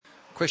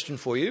question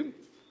for you.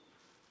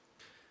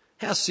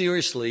 How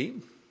seriously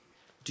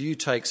do you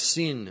take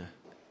sin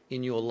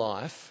in your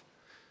life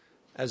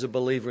as a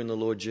believer in the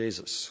Lord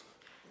Jesus?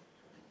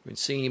 We've been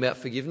singing about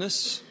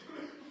forgiveness.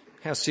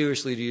 How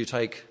seriously do you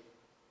take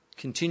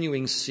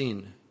continuing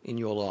sin in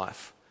your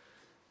life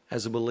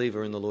as a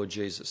believer in the Lord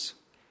Jesus?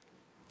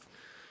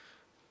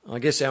 I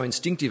guess our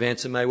instinctive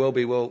answer may well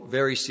be,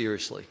 very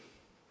seriously.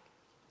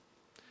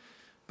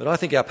 But I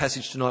think our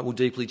passage tonight will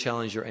deeply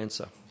challenge your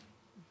answer.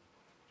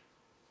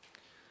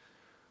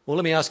 Well,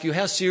 let me ask you,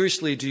 how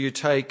seriously do you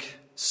take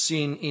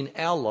sin in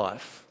our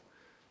life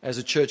as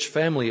a church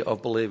family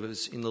of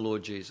believers in the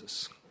Lord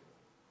Jesus?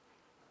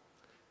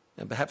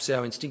 And perhaps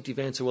our instinctive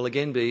answer will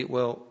again be,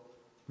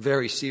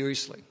 very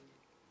seriously.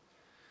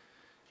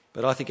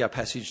 But I think our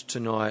passage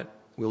tonight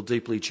will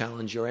deeply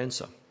challenge your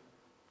answer.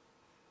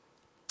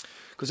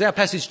 Because our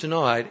passage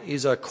tonight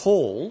is a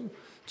call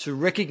to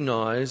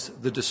recognise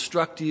the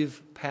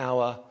destructive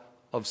power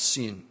of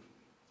sin.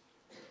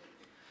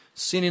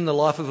 Sin in the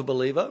life of a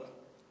believer,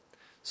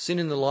 sin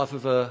in the life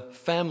of a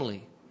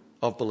family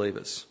of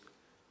believers.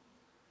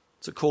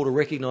 It's a call to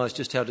recognise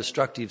just how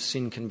destructive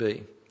sin can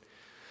be.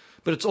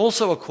 But it's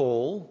also a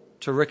call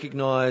to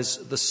recognise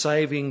the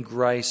saving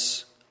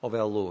grace of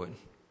our Lord.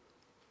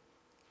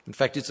 In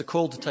fact, it's a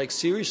call to take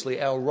seriously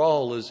our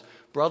role as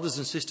brothers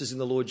and sisters in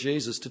the Lord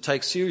Jesus, to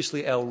take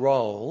seriously our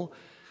role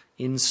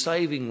in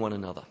saving one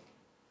another.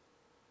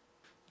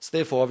 It's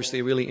therefore obviously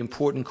a really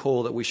important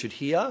call that we should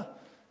hear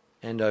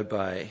and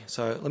obey.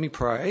 So let me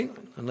pray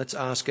and let's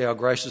ask our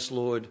gracious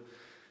Lord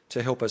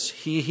to help us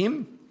hear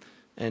him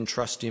and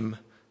trust him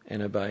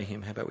and obey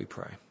him. How about we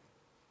pray?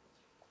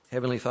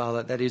 Heavenly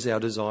Father, that is our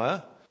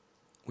desire.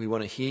 We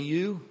want to hear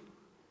you,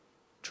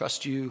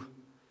 trust you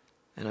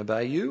and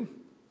obey you.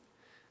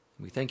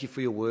 We thank you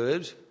for your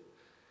word.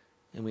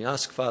 And we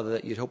ask, Father,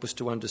 that you'd help us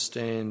to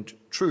understand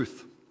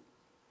truth.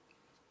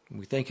 And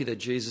we thank you that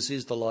Jesus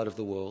is the light of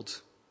the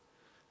world,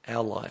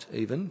 our light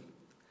even.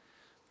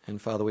 And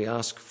Father, we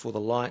ask for the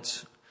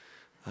light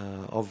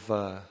of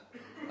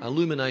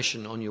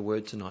illumination on your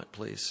word tonight,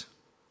 please.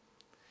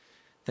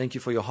 Thank you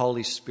for your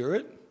Holy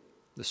Spirit,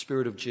 the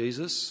Spirit of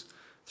Jesus,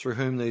 through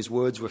whom these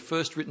words were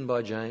first written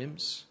by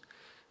James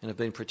and have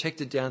been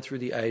protected down through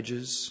the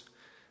ages.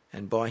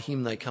 And by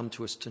him they come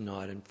to us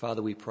tonight. And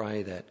Father, we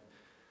pray that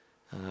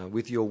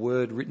with your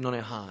word written on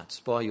our hearts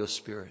by your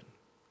Spirit,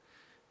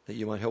 that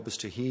you might help us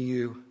to hear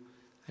you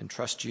and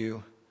trust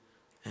you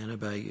and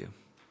obey you.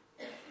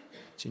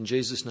 It's in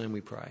Jesus' name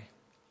we pray.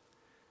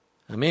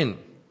 Amen.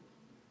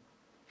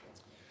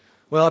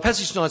 Well, our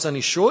passage tonight's only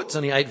short, it's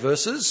only 8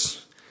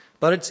 verses,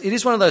 but it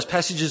is one of those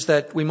passages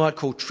that we might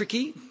call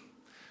tricky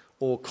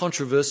or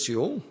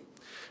controversial.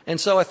 And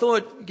so I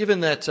thought,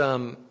 given that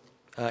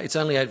it's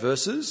only 8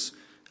 verses,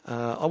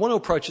 I want to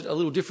approach it a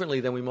little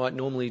differently than we might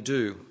normally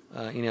do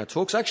in our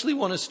talks. I actually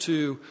want us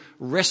to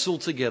wrestle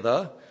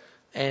together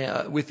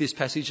with this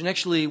passage and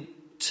actually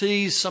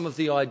tease some of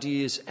the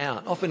ideas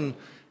out. Often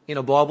in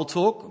a Bible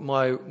talk,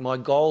 my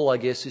goal, I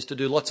guess, is to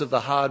do lots of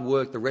the hard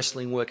work, the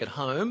wrestling work at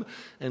home,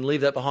 and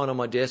leave that behind on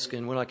my desk.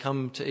 And when I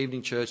come to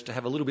evening church, to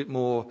have a little bit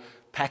more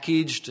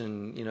packaged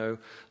and,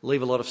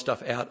 leave a lot of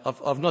stuff out.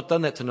 I've not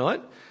done that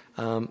tonight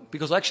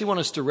because I actually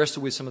want us to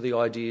wrestle with some of the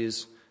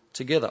ideas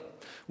together,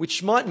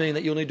 which might mean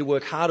that you'll need to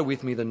work harder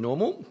with me than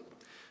normal.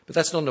 But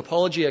that's not an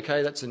apology,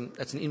 okay? That's an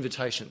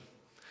invitation,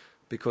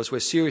 because we're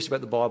serious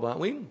about the Bible, aren't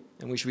we?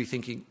 And we should be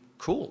thinking,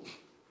 cool,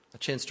 a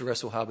chance to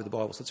wrestle hard with the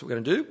Bible. So that's what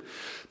we're going to do.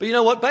 But you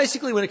know what?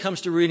 Basically, when it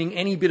comes to reading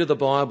any bit of the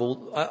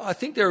Bible, I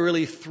think there are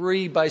really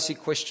 3 basic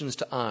questions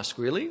to ask,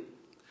 really.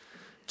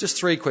 Just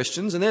 3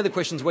 questions, and they're the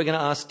questions we're going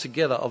to ask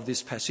together of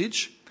this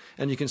passage.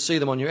 And you can see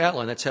them on your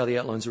outline. That's how the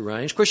outline's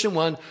arranged. Question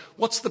 1,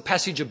 what's the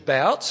passage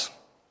about?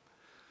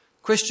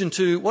 Question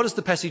 2, what does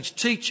the passage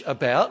teach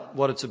about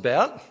what it's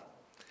about?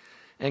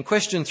 And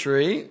question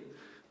 3,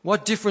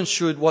 what difference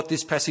should what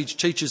this passage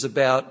teaches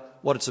about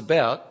what it's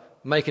about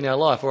make in our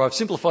life? Or I've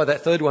simplified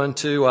that third one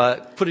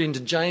to put it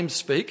into James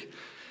speak.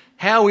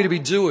 How are we to be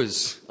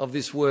doers of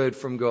this word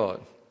from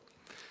God?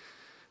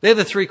 They're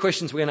the 3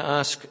 questions we're going to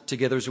ask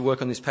together as we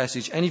work on this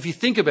passage. And if you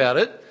think about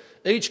it,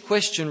 each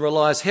question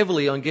relies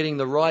heavily on getting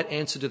the right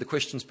answer to the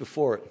questions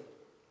before it.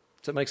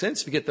 Does that make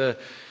sense?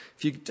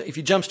 If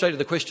you jump straight to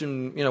the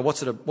question,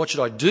 what should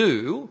I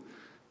do?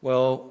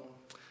 Well,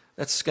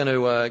 that's going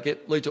to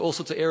lead to all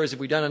sorts of errors if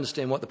we don't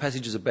understand what the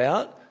passage is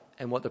about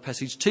and what the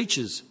passage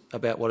teaches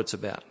about what it's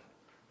about.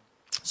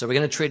 So we're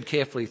going to tread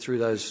carefully through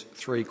those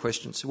 3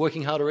 questions.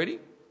 Working hard already?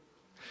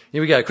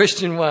 Here we go.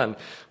 Question 1.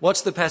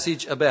 What's the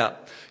passage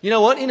about? You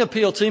know what? In a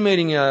PLT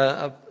meeting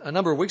a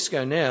number of weeks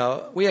ago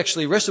now, we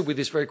actually wrestled with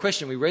this very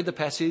question. We read the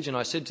passage and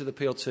I said to the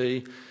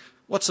PLT,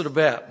 what's it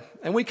about?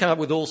 And we came up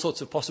with all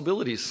sorts of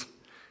possibilities,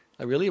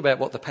 really, about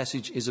what the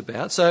passage is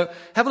about. So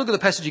have a look at the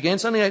passage again.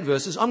 It's only 8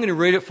 verses. I'm going to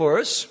read it for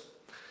us.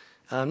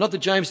 Not that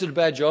James did a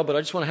bad job, but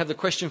I just want to have the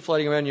question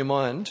floating around your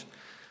mind.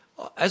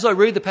 As I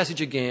read the passage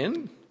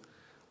again,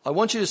 I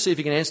want you to see if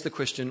you can answer the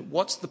question,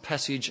 what's the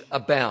passage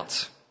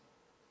about?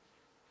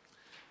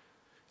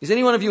 Is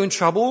any one of you in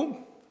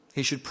trouble?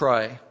 He should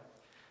pray.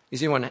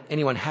 Is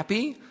anyone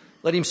happy?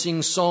 Let him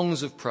sing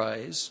songs of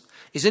praise.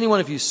 Is any one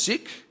of you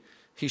sick?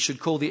 He should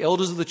call the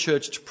elders of the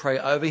church to pray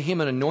over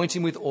him and anoint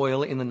him with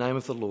oil in the name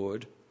of the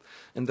Lord.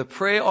 And the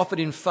prayer offered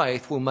in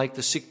faith will make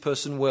the sick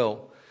person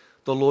well.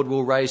 The Lord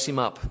will raise him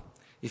up.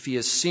 If he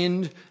has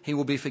sinned, he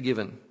will be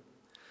forgiven.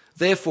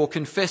 Therefore,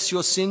 confess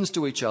your sins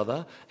to each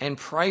other and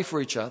pray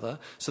for each other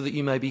so that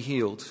you may be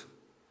healed.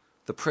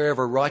 The prayer of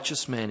a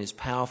righteous man is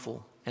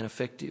powerful and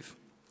effective.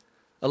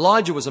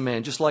 Elijah was a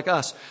man just like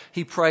us.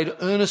 He prayed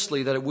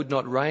earnestly that it would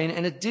not rain,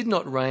 and it did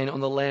not rain on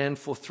the land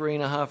for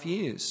 3.5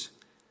 years.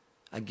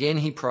 Again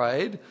he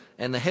prayed,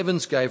 and the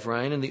heavens gave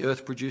rain, and the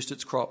earth produced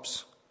its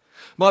crops.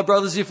 My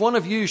brothers, if one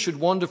of you should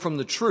wander from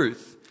the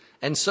truth,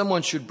 and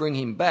someone should bring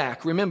him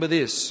back, remember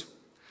this: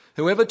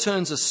 whoever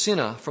turns a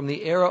sinner from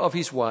the error of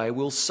his way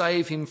will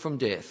save him from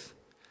death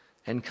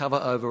and cover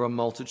over a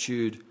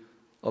multitude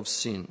of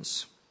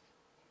sins.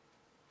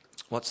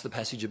 What's the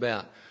passage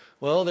about?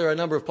 Well, there are a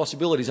number of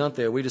possibilities, aren't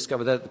there? We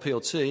discovered that at the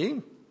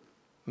PLT.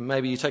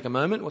 Maybe you take a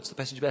moment. What's the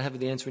passage about? Have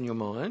the answer in your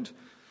mind.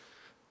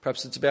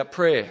 Perhaps it's about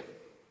prayer.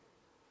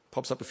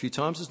 Pops up a few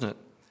times, doesn't it?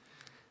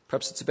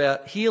 Perhaps it's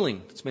about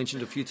healing. It's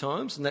mentioned a few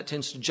times, and that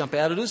tends to jump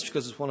out at us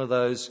because it's one of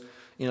those,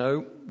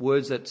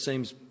 words that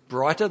seems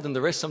brighter than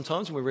the rest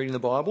sometimes when we're reading the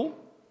Bible.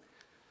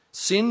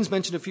 Sin's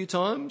mentioned a few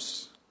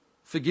times.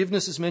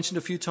 Forgiveness is mentioned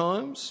a few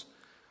times.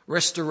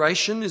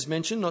 Restoration is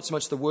mentioned, not so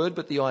much the word,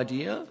 but the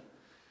idea.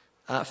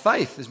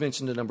 Faith is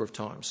mentioned a number of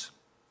times.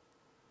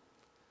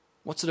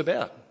 What's it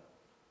about?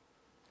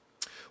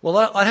 Well,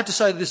 I'd have to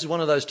say that this is one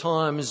of those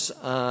times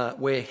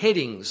where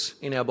headings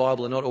in our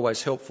Bible are not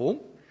always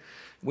helpful.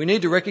 We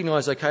need to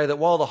recognise, that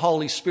while the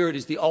Holy Spirit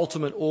is the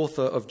ultimate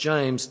author of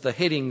James, the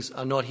headings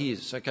are not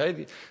his,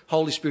 The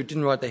Holy Spirit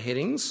didn't write the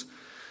headings.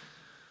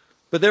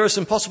 But there are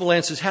some possible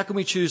answers. How can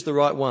we choose the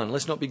right one?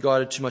 Let's not be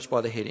guided too much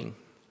by the heading.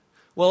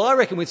 Well, I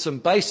reckon with some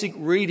basic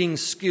reading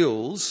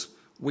skills,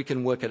 we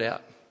can work it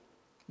out.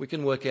 We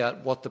can work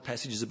out what the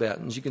passage is about.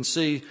 And as you can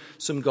see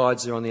some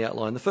guides there on the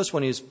outline. The first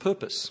one is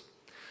purpose.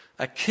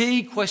 A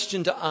key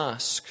question to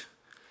ask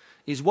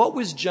is, what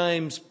was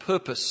James'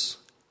 purpose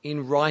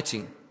in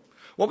writing?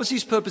 What was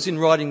his purpose in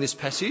writing this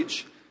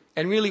passage?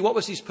 And really, what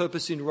was his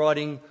purpose in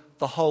writing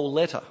the whole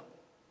letter?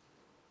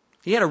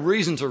 He had a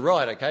reason to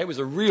write, It was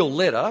a real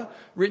letter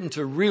written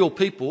to real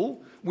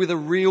people with a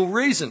real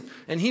reason.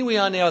 And here we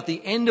are now at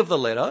the end of the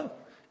letter,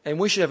 and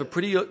we should have a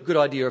pretty good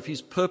idea of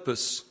his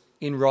purpose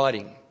in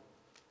writing.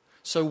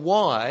 So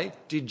why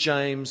did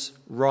James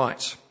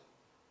write?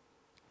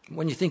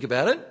 When you think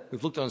about it,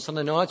 we've looked on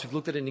Sunday nights, we've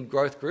looked at it in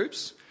growth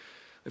groups.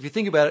 If you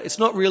think about it, it's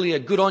not really a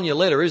good on you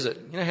letter, is it?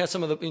 You know how in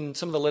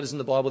some of the letters in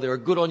the Bible, they're a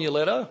good on you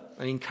letter,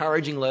 an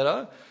encouraging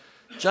letter.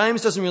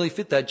 James doesn't really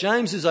fit that.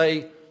 James is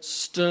a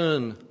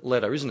stern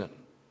letter, isn't it?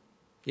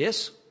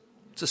 Yes?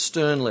 It's a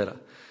stern letter.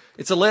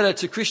 It's a letter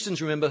to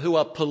Christians, remember, who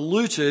are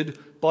polluted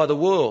by the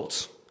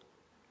world.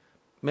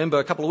 Remember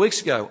a couple of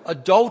weeks ago,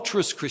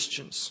 adulterous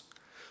Christians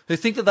who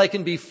think that they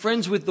can be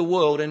friends with the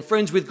world and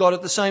friends with God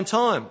at the same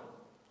time.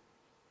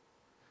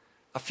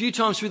 A few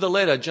times through the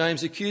letter,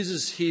 James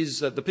accuses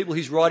the people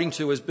he's writing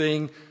to as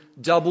being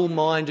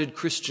double-minded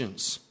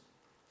Christians.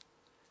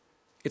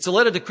 It's a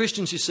letter to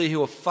Christians, you see,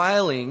 who are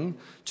failing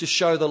to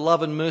show the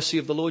love and mercy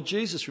of the Lord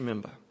Jesus,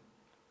 remember.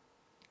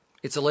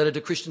 It's a letter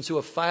to Christians who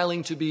are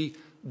failing to be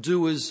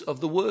doers of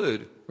the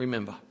word,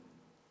 remember.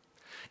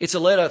 It's a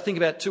letter, think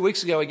about 2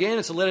 weeks ago again,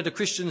 it's a letter to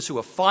Christians who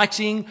are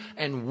fighting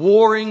and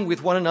warring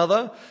with one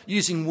another,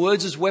 using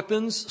words as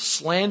weapons,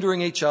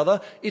 slandering each other.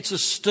 It's a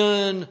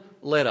stern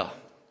letter.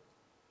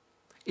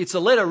 It's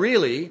a letter,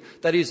 really,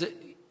 that is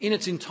in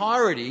its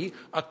entirety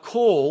a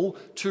call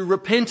to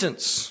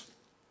repentance.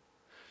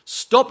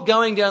 Stop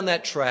going down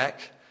that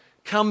track.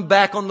 Come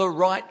back on the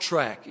right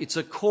track. It's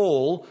a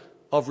call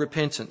of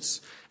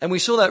repentance. And we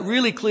saw that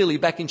really clearly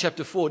back in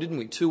chapter 4, didn't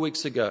we, 2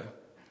 weeks ago?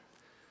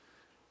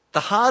 The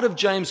heart of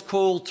James'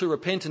 call to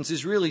repentance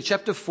is really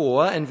chapter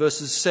 4 and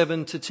verses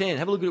 7 to 10.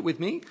 Have a look at it with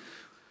me.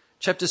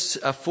 Chapter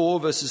 4,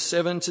 verses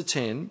 7 to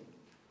 10.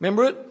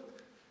 Remember it?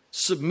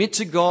 Submit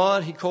to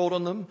God, he called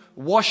on them.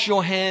 Wash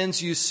your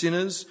hands, you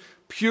sinners.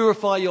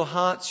 Purify your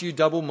hearts, you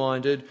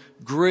double-minded.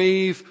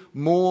 Grieve,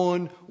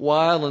 mourn,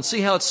 wail. And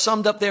see how it's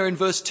summed up there in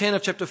verse 10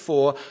 of chapter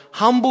 4.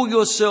 Humble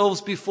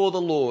yourselves before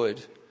the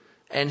Lord,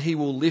 and he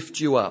will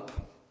lift you up.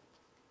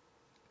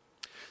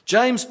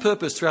 James'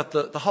 purpose throughout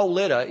the whole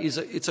letter is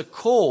it's a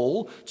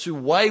call to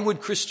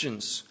wayward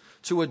Christians,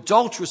 to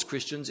adulterous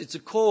Christians. It's a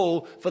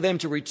call for them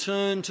to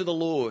return to the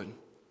Lord.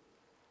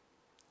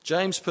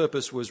 James'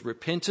 purpose was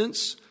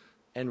repentance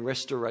and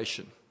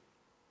restoration.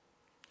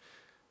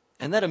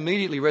 And that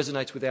immediately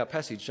resonates with our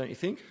passage, don't you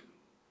think?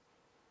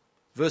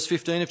 Verse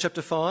 15 of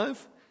chapter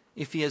 5,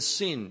 if he has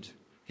sinned,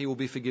 he will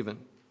be forgiven.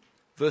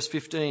 Verse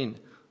 15,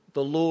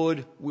 the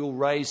Lord will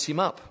raise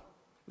him up.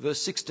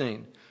 Verse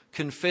 16,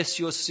 confess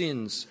your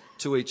sins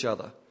to each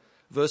other.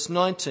 Verse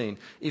 19,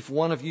 if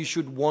one of you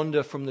should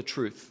wander from the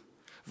truth.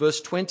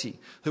 Verse 20,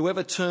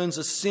 whoever turns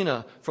a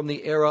sinner from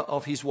the error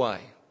of his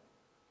way.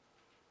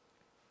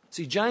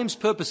 See, James'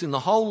 purpose in the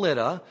whole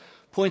letter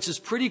points us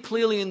pretty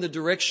clearly in the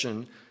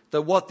direction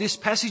that what this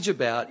passage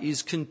about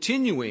is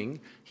continuing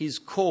his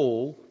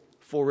call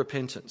for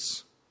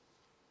repentance.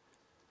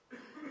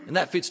 And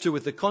that fits too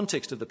with the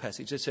context of the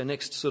passage. That's our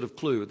next sort of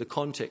clue, the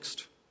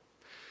context.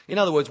 In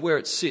other words, where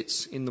it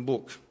sits in the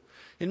book.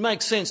 It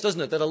makes sense,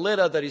 doesn't it, that a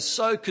letter that is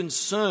so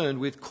concerned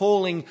with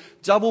calling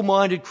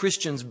double-minded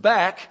Christians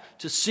back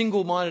to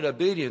single-minded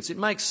obedience, it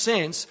makes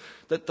sense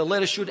that the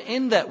letter should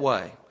end that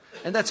way.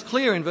 And that's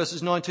clear in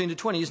verses 19 to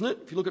 20, isn't it?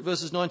 If you look at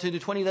verses 19 to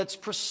 20, that's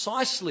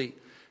precisely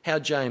how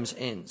James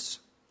ends.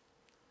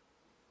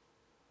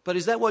 But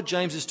is that what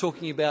James is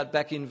talking about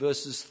back in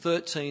verses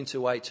 13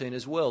 to 18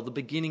 as well, the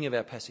beginning of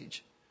our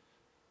passage?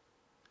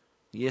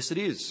 Yes, it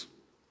is.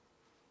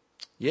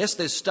 Yes,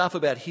 there's stuff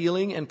about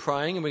healing and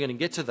praying, and we're going to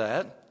get to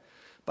that.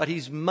 But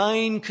his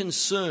main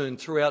concern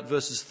throughout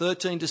verses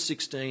 13 to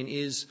 16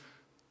 is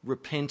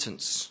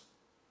repentance.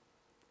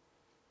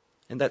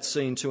 And that's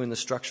seen too in the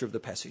structure of the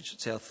passage.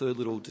 It's our third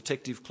little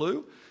detective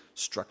clue,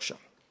 structure.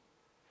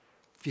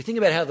 If you think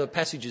about how the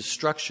passage is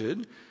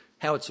structured,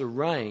 how it's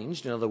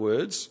arranged, in other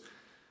words,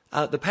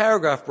 the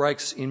paragraph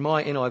breaks in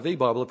my NIV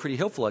Bible are pretty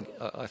helpful,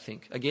 I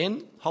think.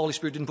 Again, Holy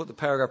Spirit didn't put the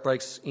paragraph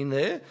breaks in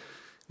there.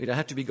 We don't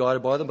have to be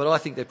guided by them, but I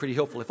think they're pretty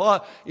helpful.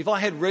 If I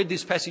had read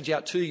this passage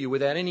out to you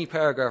without any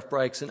paragraph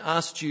breaks and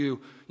asked you,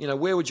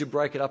 where would you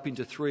break it up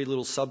into three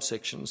little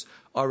subsections,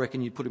 I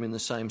reckon you'd put them in the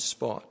same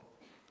spot.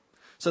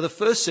 So the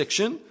first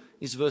section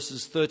is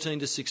verses 13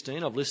 to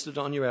 16. I've listed it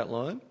on your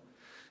outline.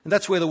 And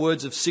that's where the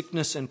words of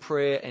sickness and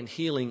prayer and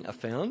healing are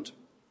found.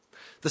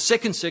 The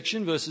second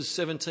section, verses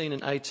 17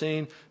 and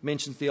 18,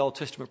 mentions the Old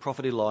Testament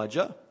prophet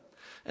Elijah.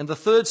 And the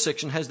third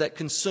section has that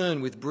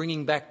concern with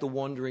bringing back the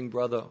wandering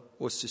brother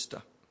or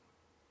sister.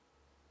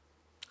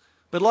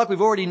 But like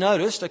we've already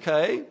noticed,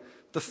 the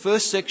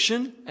first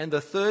section and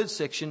the third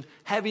section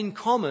have in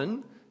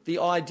common the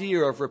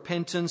idea of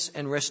repentance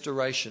and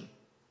restoration.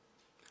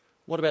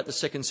 What about the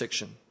second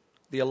section,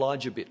 the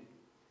Elijah bit?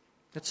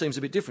 That seems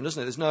a bit different,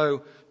 doesn't it? There's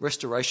no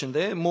restoration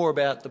there, more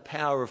about the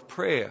power of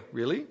prayer,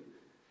 really.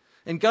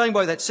 And going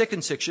by that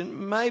second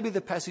section, maybe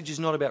the passage is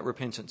not about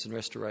repentance and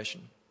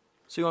restoration.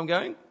 See where I'm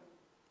going?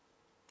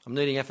 I'm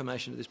needing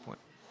affirmation at this point.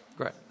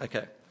 Great,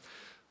 okay.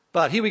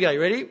 But here we go,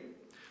 you ready?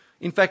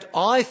 In fact,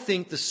 I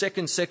think the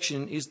second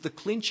section is the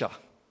clincher.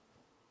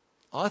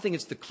 I think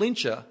it's the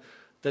clincher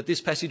that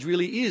this passage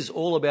really is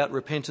all about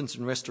repentance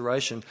and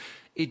restoration.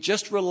 It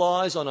just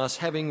relies on us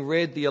having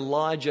read the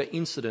Elijah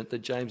incident that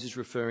James is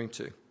referring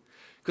to.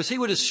 Because he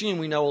would assume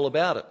we know all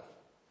about it.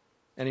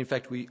 And in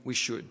fact, we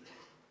should.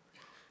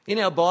 In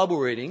our Bible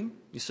reading,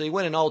 you see,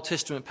 when an Old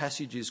Testament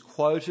passage is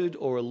quoted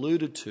or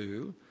alluded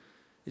to,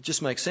 it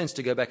just makes sense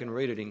to go back and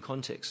read it in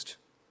context.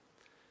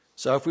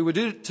 So if we were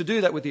to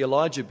do that with the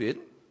Elijah bit,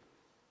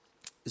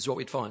 this is what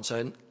we'd find.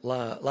 So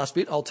last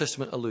bit, Old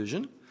Testament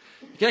allusion.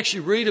 You can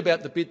actually read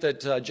about the bit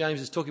that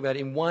James is talking about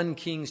in 1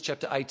 Kings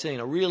chapter 18,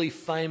 a really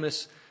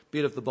famous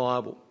bit of the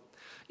Bible.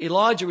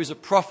 Elijah is a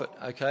prophet,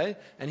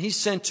 and he's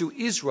sent to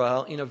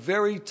Israel in a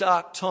very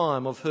dark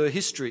time of her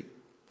history.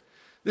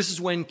 This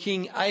is when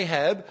King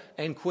Ahab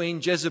and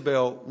Queen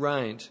Jezebel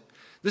reigned.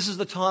 This is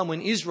the time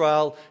when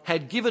Israel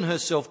had given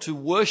herself to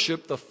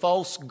worship the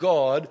false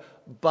god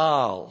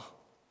Baal.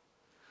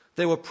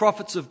 There were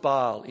prophets of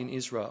Baal in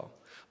Israel.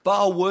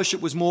 Baal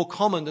worship was more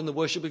common than the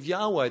worship of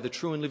Yahweh, the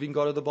true and living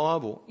God of the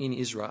Bible, in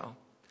Israel.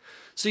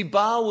 See,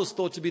 Baal was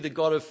thought to be the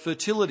god of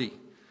fertility,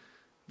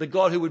 the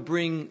god who would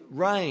bring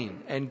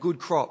rain and good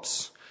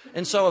crops.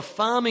 And so a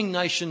farming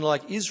nation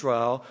like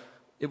Israel,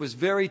 it was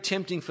very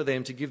tempting for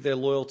them to give their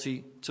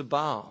loyalty to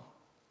Baal.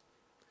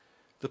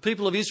 The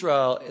people of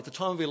Israel at the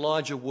time of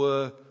Elijah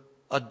were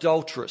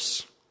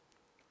adulterous.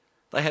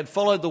 They had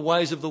followed the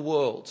ways of the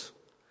world.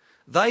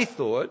 They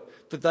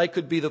thought that they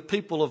could be the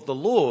people of the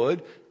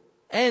Lord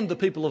and the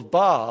people of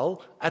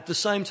Baal at the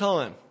same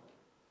time.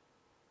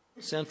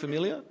 Sound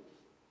familiar?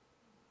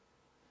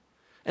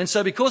 And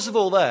so because of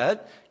all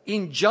that,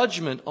 in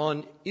judgment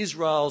on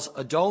Israel's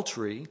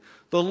adultery,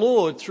 the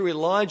Lord, through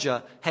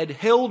Elijah, had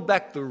held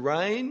back the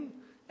rain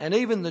and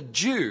even the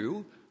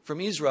dew from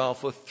Israel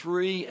for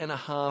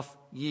 3.5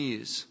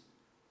 years.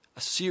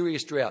 A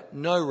serious drought.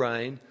 No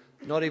rain,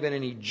 not even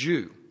any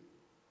dew.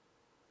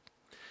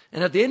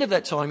 And at the end of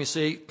that time, you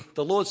see,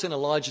 the Lord sent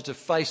Elijah to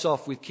face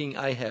off with King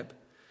Ahab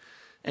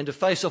and to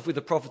face off with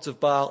the prophets of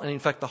Baal and, in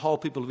fact, the whole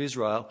people of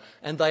Israel.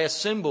 And they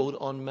assembled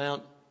on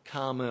Mount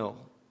Carmel.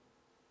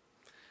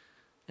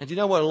 And do you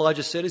know what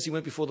Elijah said as he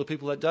went before the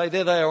people that day?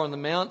 There they are on the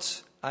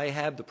mount,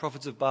 Ahab, the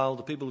prophets of Baal,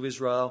 the people of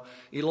Israel.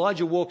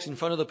 Elijah walks in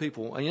front of the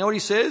people. And you know what he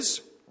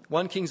says?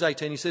 1 Kings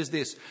 18, he says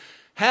this: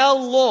 "How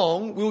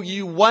long will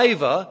you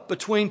waver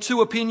between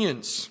two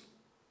opinions?"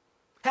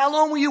 How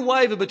long will you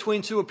waver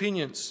between two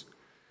opinions?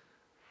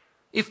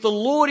 If the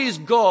Lord is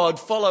God,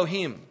 follow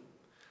him.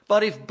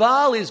 But if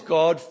Baal is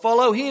God,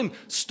 follow him.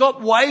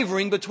 Stop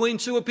wavering between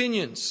two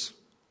opinions.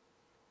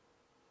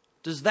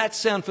 Does that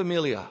sound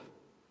familiar?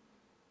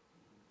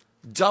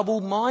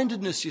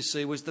 Double-mindedness, you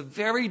see, was the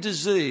very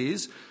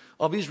disease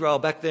of Israel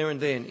back there and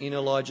then in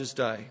Elijah's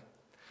day.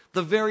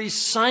 The very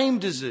same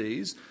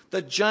disease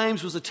that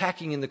James was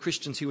attacking in the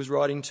Christians he was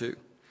writing to.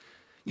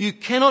 You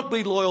cannot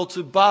be loyal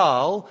to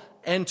Baal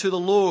and to the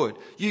Lord.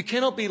 You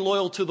cannot be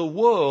loyal to the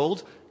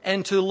world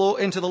and to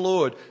the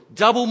Lord.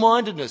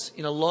 Double-mindedness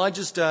in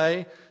Elijah's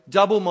day,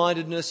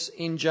 double-mindedness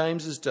in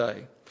James's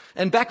day.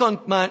 And back on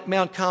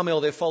Mount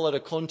Carmel, there followed a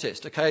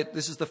contest. Okay,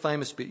 this is the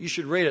famous bit. You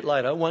should read it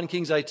later, 1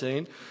 Kings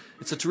 18.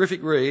 It's a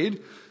terrific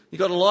read. You've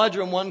got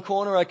Elijah in one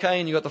corner, okay,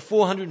 and you've got the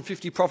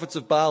 450 prophets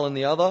of Baal in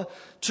the other.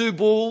 2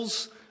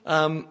 bulls.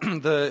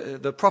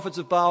 The prophets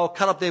of Baal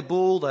cut up their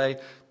bull. They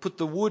put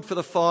the wood for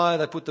the fire.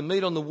 They put the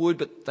meat on the wood,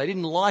 but they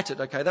didn't light it,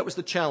 okay? That was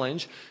the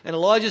challenge. And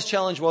Elijah's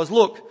challenge was,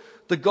 look,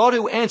 the God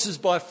who answers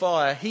by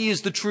fire, he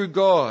is the true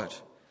God.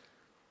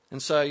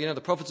 And so,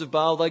 the prophets of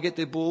Baal, they get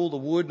their bull, the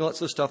wood, and all that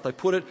sort of stuff. They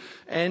put it,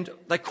 and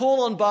they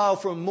call on Baal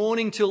from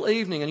morning till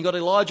evening. And you've got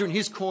Elijah in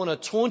his corner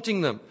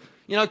taunting them.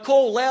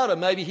 Call louder.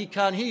 Maybe he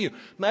can't hear you.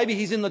 Maybe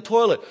he's in the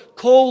toilet.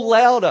 Call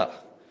louder.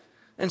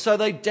 And so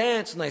they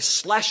dance and they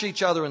slash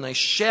each other and they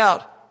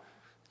shout,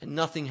 and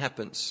nothing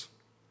happens.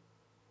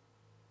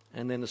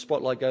 And then the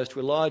spotlight goes to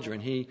Elijah,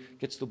 and he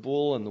gets the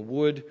bull and the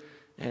wood,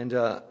 and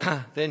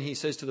then he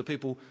says to the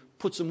people,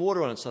 put some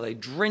water on it. So they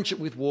drench it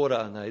with water,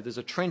 and there's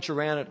a trench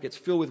around it. It gets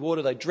filled with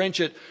water. They drench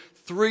it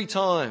 3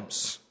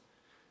 times.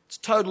 It's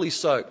totally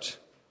soaked.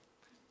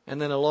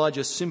 And then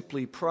Elijah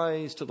simply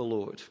prays to the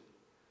Lord.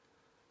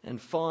 And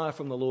fire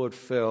from the Lord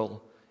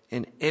fell,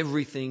 and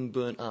everything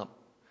burnt up.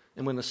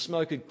 And when the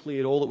smoke had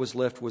cleared, all that was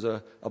left was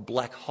a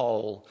black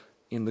hole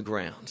in the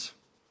ground.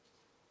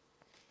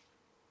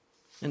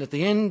 And at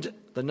the end,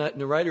 the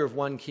narrator of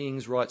 1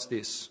 Kings writes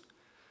this: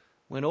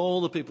 when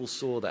all the people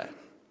saw that,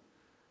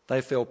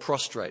 they fell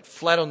prostrate,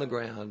 flat on the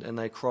ground, and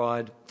they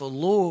cried, "The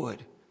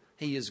Lord,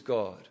 he is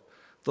God.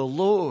 The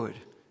Lord,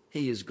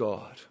 he is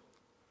God."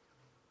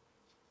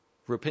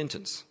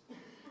 Repentance.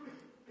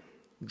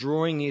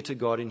 Drawing near to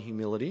God in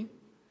humility.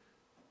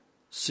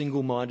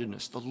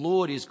 Single-mindedness. The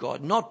Lord is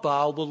God, not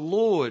Baal. The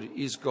Lord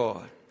is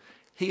God.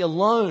 He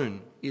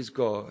alone is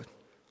God.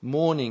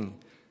 Mourning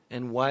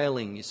and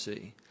wailing, you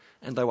see.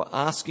 And they were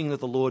asking that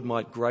the Lord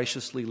might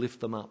graciously lift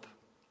them up.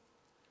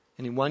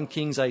 And in 1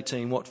 Kings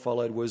 18, what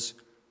followed was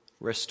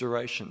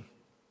restoration.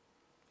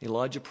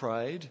 Elijah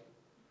prayed,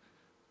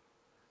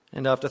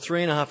 and after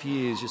 3.5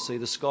 years, you see,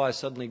 the sky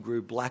suddenly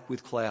grew black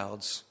with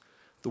clouds.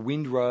 The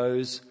wind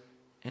rose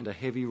and a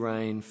heavy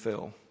rain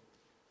fell.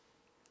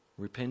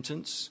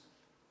 Repentance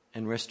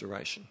and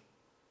restoration.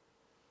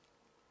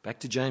 Back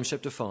to James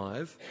chapter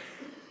 5.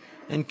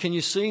 And can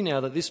you see now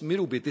that this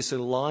middle bit, this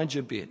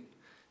Elijah bit,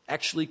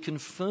 actually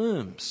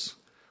confirms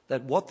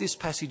that what this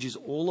passage is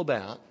all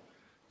about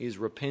is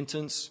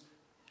repentance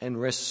and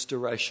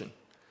restoration.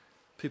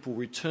 People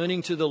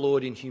returning to the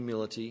Lord in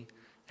humility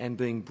and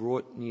being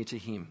brought near to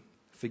him,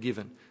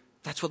 forgiven.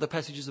 That's what the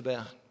passage is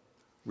about.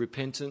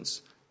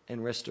 Repentance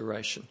and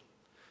restoration.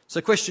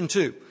 So question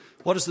 2,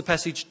 what does the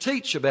passage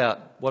teach about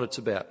what it's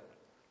about?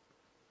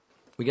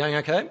 We going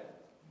okay?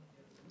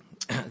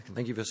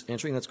 Thank you for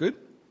answering, that's good.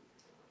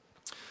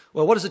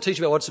 Well, what does it teach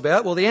about what it's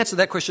about? Well, the answer to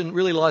that question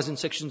really lies in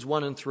sections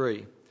 1 and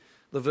 3,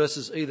 the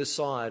verses either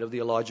side of the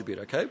Elijah bit,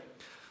 okay?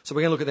 So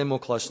we're going to look at them more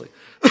closely.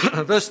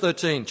 Verse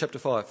 13, chapter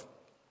 5.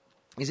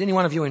 Is any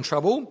one of you in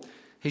trouble?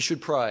 He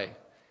should pray.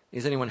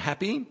 Is anyone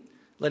happy?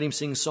 Let him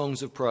sing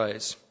songs of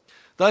praise.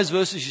 Those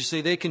verses, you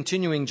see, they're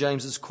continuing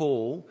James's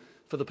call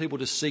for the people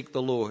to seek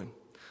the Lord.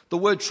 The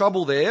word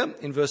trouble there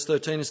in verse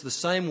 13 is the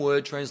same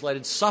word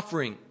translated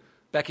suffering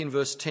back in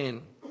verse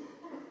 10.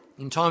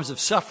 In times of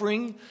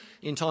suffering,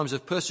 in times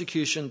of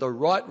persecution, the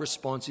right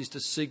response is to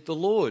seek the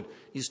Lord,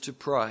 is to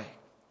pray.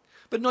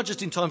 But not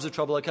just in times of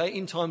trouble, okay,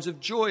 in times of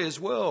joy as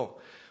well.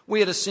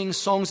 We are to sing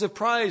songs of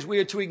praise. We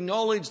are to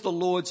acknowledge the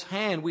Lord's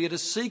hand. We are to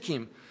seek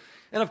him.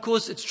 And of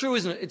course, it's true,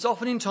 isn't it? It's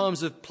often in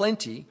times of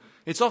plenty,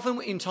 it's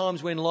often in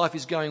times when life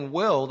is going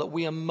well that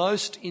we are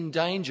most in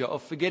danger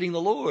of forgetting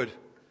the Lord.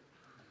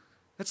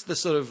 That's the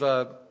sort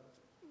of,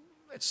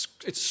 it's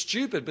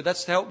stupid, but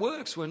that's how it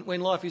works.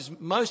 When life is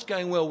most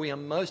going well, we are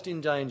most in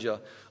danger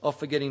of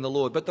forgetting the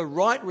Lord. But the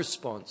right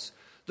response,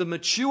 the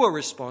mature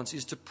response,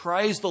 is to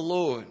praise the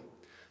Lord,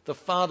 the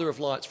Father of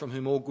lights, from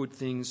whom all good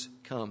things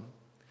come.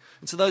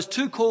 And so those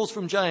 2 calls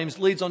from James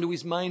leads on to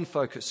his main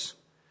focus.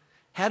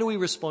 How do we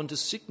respond to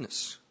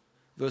sickness?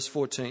 Verse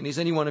 14, is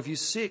any one of you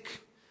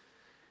sick?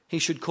 He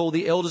should call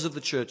the elders of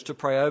the church to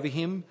pray over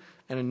him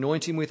and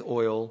anoint him with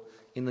oil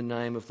in the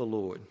name of the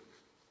Lord.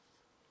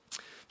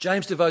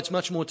 James devotes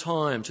much more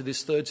time to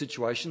this third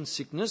situation,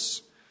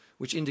 sickness,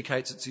 which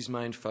indicates it's his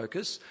main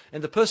focus.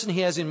 And the person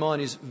he has in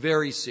mind is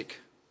very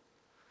sick.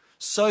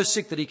 So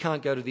sick that he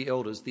can't go to the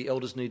elders. The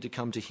elders need to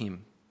come to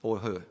him or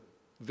her.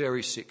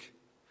 Very sick.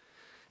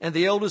 And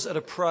the elders are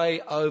to pray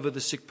over the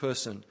sick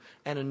person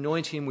and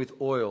anoint him with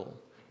oil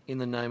in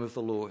the name of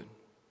the Lord.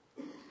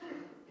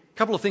 A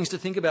couple of things to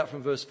think about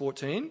from verse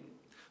 14.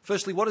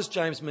 Firstly, what does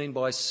James mean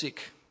by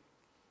sick?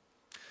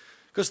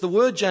 Because the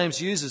word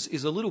James uses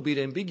is a little bit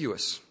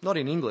ambiguous, not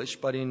in English,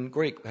 but in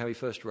Greek, how he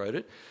first wrote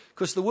it.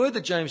 Because the word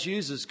that James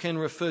uses can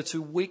refer to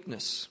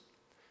weakness,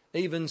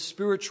 even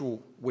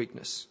spiritual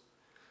weakness.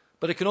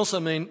 But it can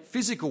also mean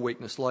physical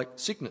weakness, like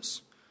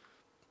sickness.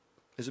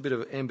 There's a bit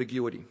of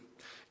ambiguity.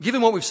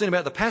 Given what we've seen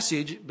about the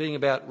passage being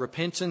about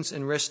repentance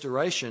and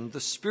restoration, the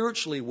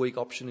spiritually weak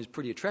option is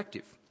pretty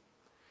attractive.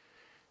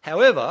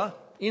 However,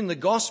 in the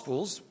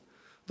Gospels,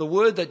 the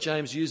word that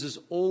James uses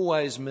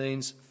always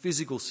means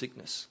physical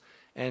sickness.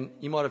 And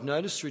you might have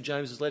noticed through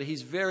James's letter,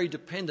 he's very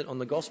dependent on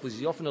the Gospels.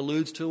 He often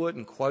alludes to it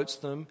and quotes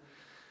them.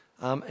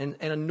 And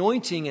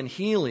anointing and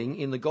healing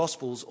in the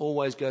Gospels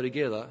always go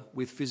together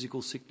with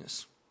physical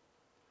sickness.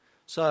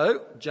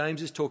 So,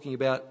 James is talking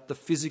about the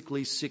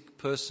physically sick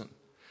person.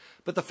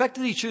 But the fact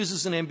that he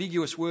chooses an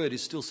ambiguous word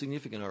is still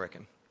significant, I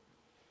reckon.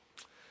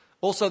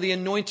 Also, the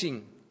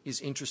anointing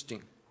is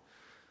interesting.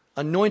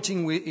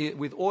 Anointing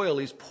with oil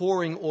is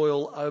pouring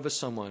oil over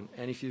someone.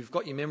 And if you've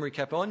got your memory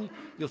cap on,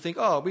 you'll think,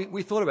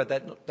 we thought about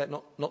that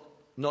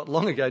not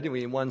long ago, didn't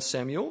we, in 1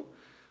 Samuel,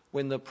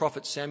 when the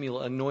prophet Samuel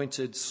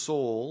anointed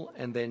Saul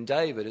and then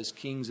David as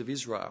kings of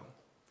Israel.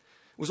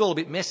 It was all a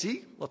bit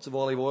messy, lots of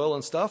olive oil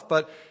and stuff,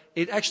 but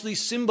it actually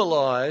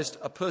symbolised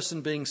a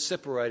person being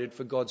separated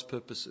for God's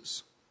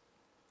purposes.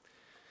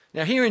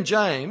 Now here in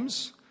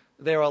James,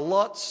 there are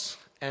lots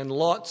and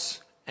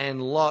lots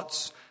and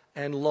lots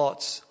and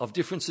lots of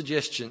different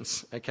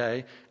suggestions,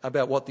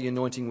 about what the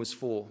anointing was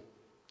for.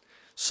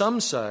 Some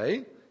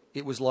say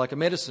it was like a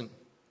medicine.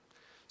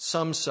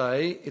 Some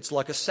say it's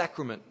like a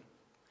sacrament.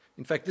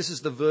 In fact, this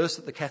is the verse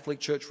that the Catholic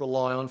Church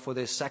rely on for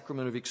their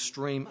sacrament of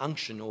extreme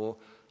unction or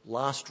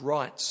last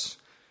rites,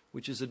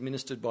 which is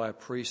administered by a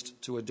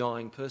priest to a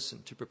dying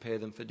person to prepare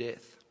them for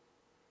death.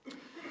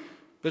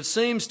 But it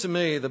seems to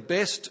me the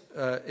best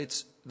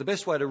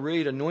way to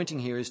read anointing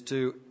here is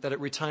that it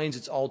retains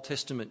its Old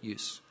Testament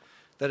use,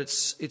 that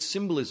it's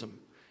symbolism.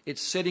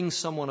 It's setting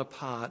someone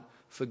apart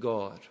for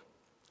God.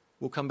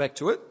 We'll come back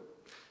to it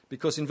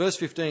because in verse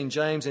 15,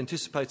 James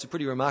anticipates a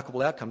pretty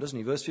remarkable outcome, doesn't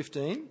he? Verse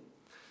 15,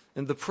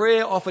 and the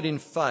prayer offered in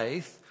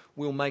faith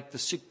will make the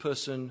sick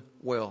person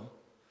well.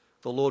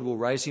 The Lord will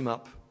raise him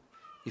up.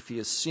 If he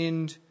has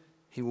sinned,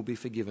 he will be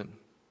forgiven.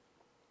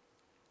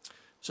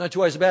 So no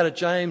two ways about it,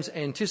 James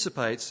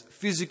anticipates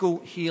physical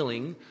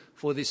healing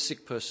for this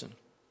sick person.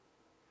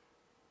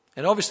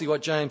 And obviously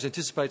what James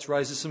anticipates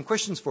raises some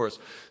questions for us.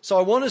 So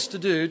I want us to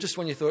do, just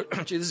when you thought,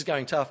 gee, this is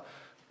going tough,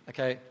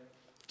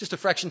 just a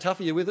fraction tough,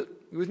 are you with it?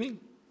 You with me?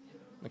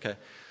 Okay.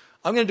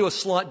 I'm going to do a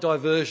slight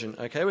diversion,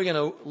 We're going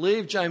to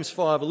leave James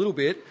 5 a little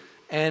bit,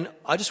 and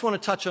I just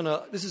want to touch on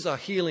this is a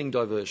healing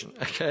diversion,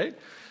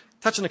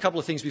 Touch on a couple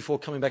of things before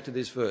coming back to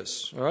this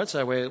verse. All right,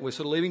 so we're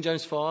sort of leaving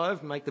James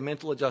 5, make the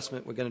mental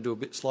adjustment. We're going to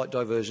do a slight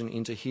diversion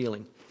into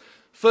healing.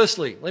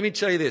 Firstly, let me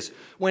tell you this.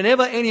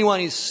 Whenever anyone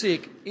is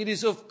sick, it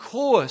is of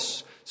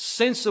course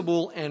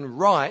sensible and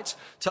right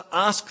to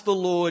ask the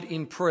Lord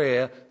in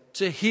prayer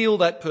to heal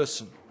that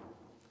person.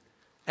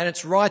 And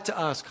it's right to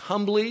ask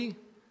humbly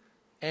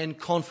and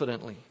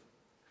confidently.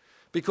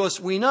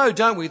 Because we know,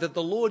 don't we, that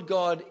the Lord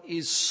God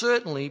is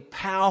certainly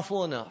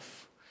powerful enough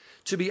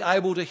to be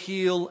able to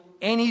heal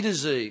any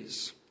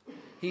disease.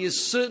 He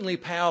is certainly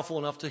powerful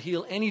enough to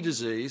heal any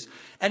disease,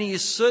 and he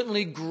is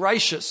certainly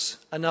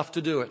gracious enough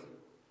to do it.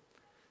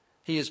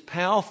 He is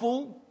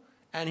powerful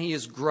and he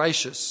is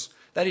gracious.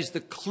 That is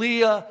the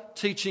clear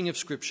teaching of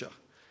Scripture.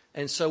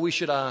 And so we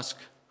should ask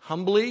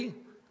humbly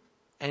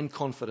and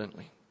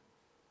confidently.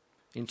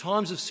 In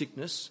times of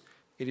sickness,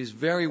 it is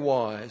very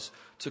wise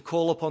to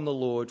call upon the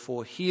Lord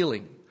for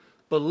healing,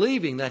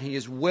 believing that he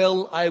is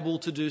well able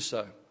to do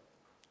so.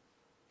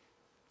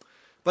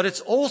 But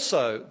it's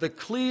also the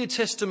clear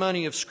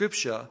testimony of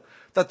Scripture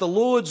that the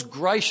Lord's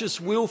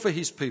gracious will for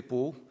his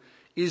people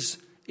is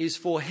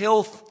for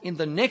health in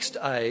the next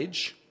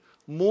age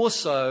more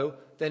so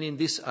than in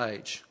this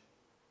age.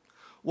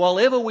 While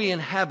ever we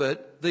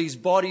inhabit these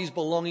bodies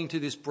belonging to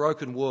this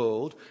broken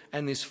world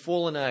and this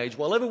fallen age,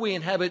 while ever we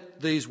inhabit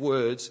these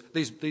bodies,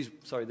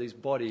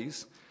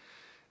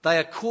 they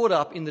are caught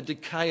up in the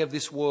decay of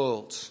this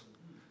world.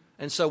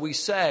 And so we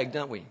sag,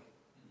 don't we?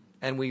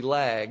 And we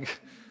lag.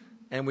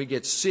 And we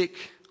get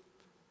sick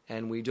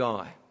and we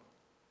die.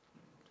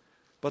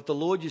 But the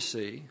Lord, you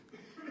see,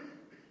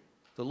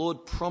 the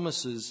Lord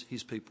promises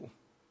his people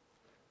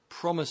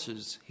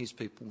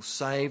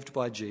saved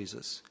by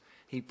Jesus.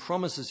 He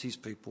promises his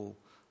people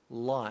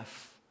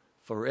life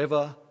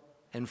forever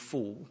and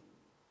full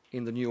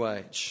in the new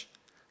age,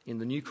 in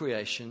the new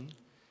creation,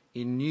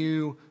 in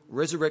new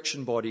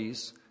resurrection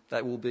bodies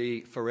that will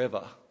be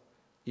forever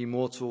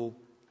immortal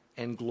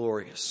and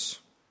glorious.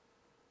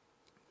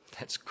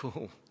 That's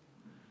cool.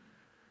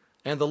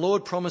 And the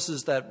Lord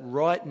promises that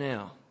right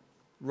now,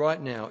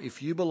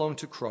 if you belong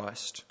to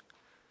Christ,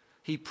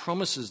 he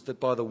promises that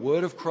by the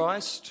word of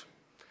Christ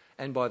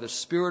and by the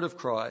Spirit of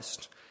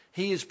Christ,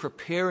 he is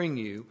preparing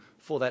you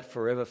for that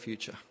forever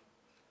future.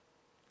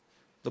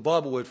 The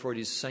Bible word for it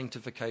is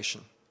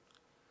sanctification,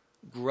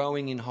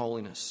 growing in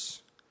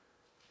holiness.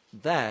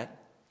 That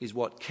is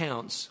what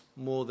counts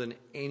more than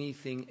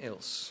anything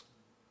else.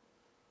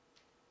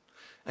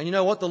 And you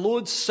know what? The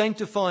Lord's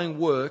sanctifying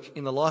work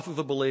in the life of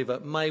a believer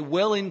may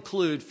well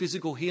include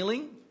physical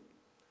healing,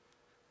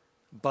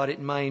 but it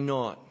may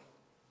not.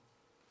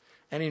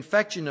 And in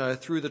fact,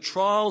 through the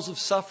trials of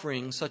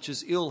suffering such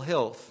as ill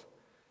health,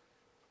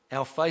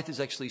 our faith is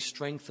actually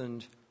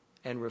strengthened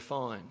and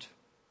refined.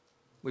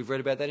 We've read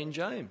about that in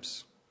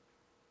James.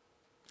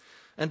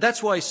 And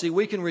that's why, you see,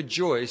 we can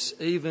rejoice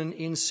even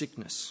in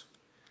sickness.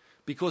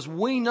 Because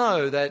we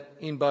know that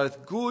in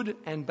both good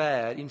and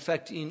bad, in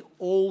fact, in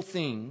all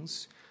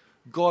things,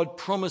 God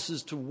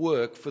promises to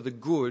work for the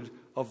good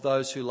of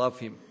those who love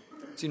him.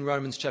 It's in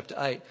Romans chapter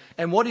 8.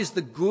 And what is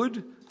the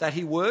good that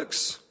he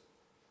works?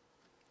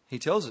 He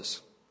tells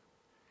us.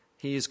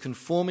 He is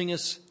conforming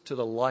us to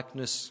the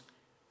likeness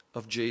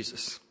of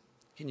Jesus.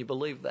 Can you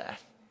believe that?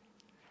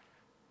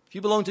 If you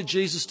belong to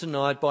Jesus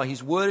tonight by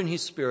his word and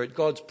his spirit,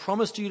 God's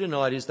promise to you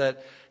tonight is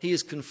that he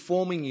is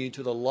conforming you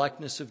to the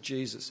likeness of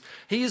Jesus.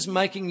 He is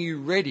making you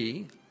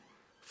ready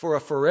for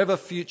a forever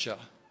future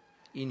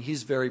in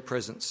his very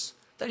presence.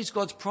 That is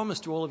God's promise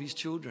to all of his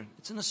children.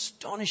 It's an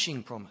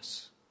astonishing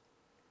promise.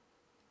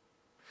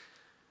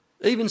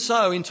 Even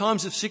so, in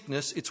times of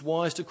sickness, it's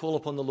wise to call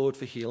upon the Lord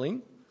for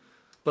healing,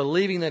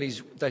 believing that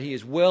he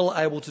is well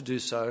able to do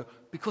so,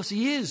 because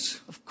he is.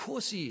 Of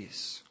course he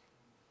is.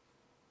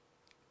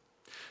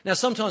 Now,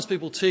 sometimes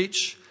people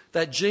teach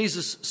that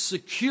Jesus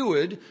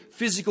secured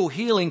physical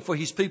healing for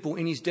his people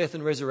in his death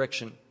and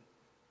resurrection.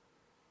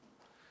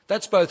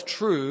 That's both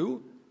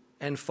true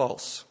and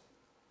false.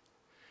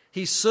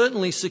 He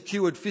certainly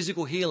secured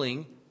physical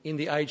healing in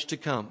the age to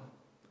come.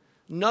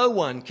 No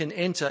one can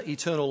enter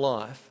eternal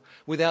life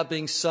without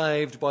being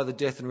saved by the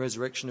death and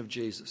resurrection of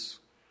Jesus.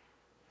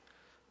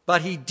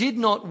 But he did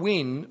not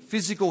win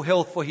physical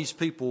health for his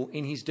people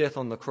in his death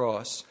on the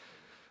cross.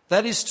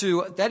 That is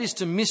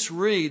to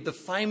misread the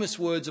famous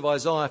words of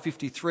Isaiah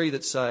 53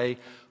 that say,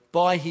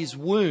 by his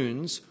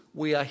wounds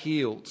we are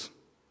healed.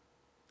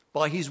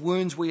 By his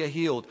wounds we are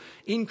healed.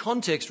 In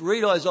context,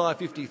 read Isaiah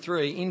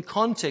 53. In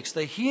context,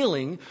 the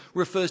healing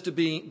refers to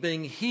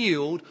being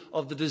healed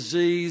of the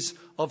disease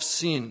of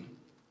sin.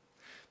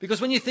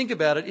 Because when you think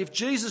about it, if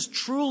Jesus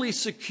truly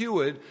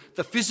secured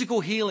the physical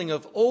healing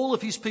of all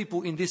of his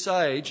people in this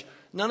age,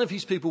 none of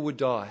his people would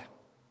die.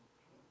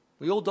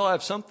 We all die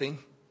of something.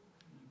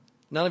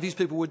 None of his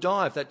people would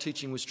die if that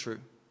teaching was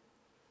true.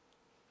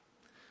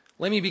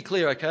 Let me be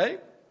clear, okay?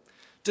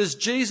 Does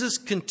Jesus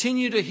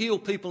continue to heal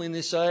people in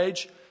this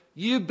age?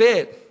 You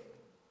bet.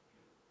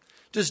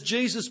 Does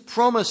Jesus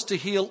promise to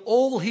heal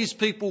all his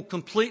people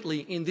completely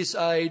in this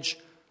age?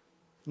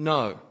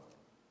 No.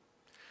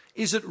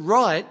 Is it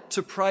right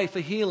to pray for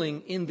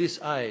healing in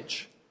this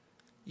age?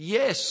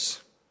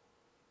 Yes.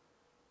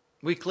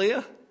 We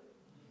clear?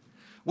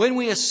 When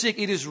we are sick,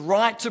 it is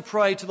right to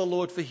pray to the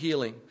Lord for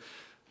healing.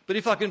 But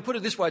if I can put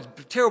it this way, it's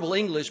terrible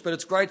English, but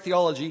it's great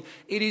theology.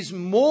 It is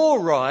more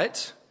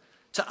right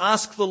to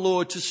ask the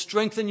Lord to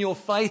strengthen your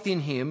faith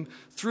in him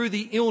through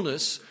the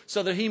illness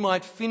so that he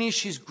might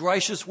finish his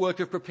gracious work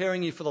of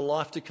preparing you for the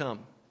life to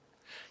come.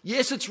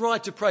 Yes, it's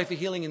right to pray for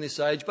healing in this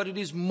age, but it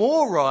is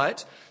more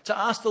right to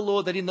ask the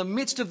Lord that in the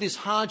midst of this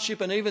hardship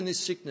and even this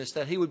sickness,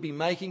 that he would be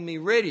making me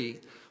ready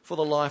for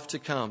the life to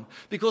come.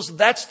 Because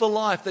that's the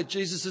life that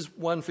Jesus has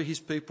won for his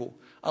people,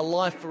 a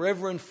life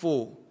forever and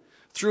full.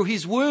 Through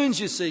his wounds,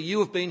 you see, you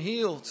have been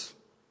healed.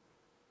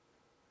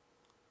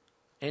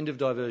 End of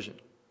diversion.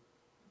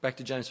 Back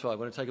to James 5.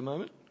 Want to take a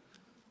moment?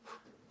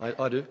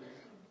 I do.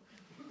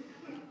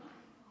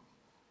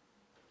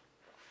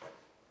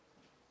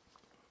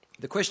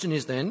 The question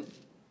is then,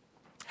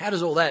 how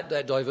does all that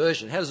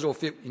diversion, how does it all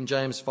fit in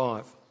James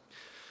 5?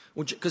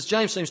 Well, because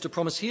James seems to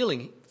promise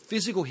healing,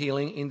 physical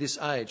healing in this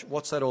age.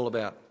 What's that all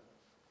about?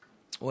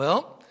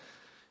 Well,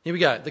 here we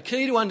go. The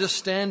key to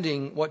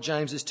understanding what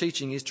James is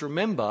teaching is to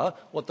remember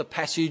what the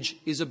passage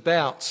is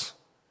about.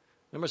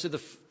 Remember I said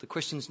the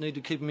questions need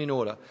to keep them in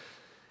order.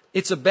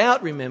 It's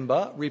about,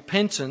 remember,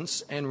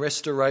 repentance and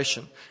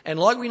restoration. And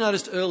like we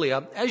noticed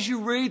earlier, as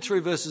you read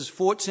through verses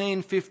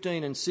 14,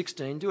 15 and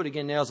 16, do it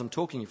again now as I'm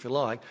talking if you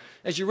like,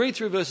 as you read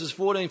through verses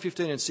 14,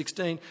 15 and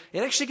 16,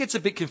 it actually gets a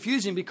bit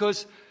confusing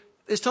because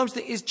there's times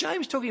is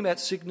James talking about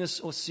sickness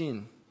or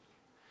sin?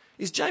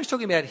 Is James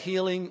talking about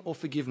healing or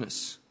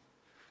forgiveness?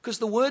 Because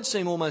the words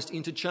seem almost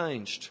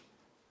interchanged.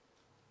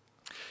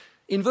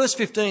 In verse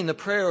 15, the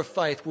prayer of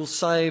faith will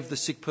save the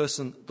sick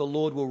person. The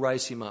Lord will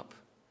raise him up.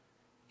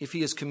 If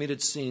he has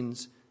committed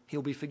sins,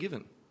 he'll be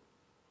forgiven.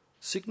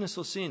 Sickness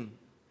or sin,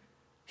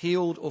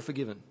 healed or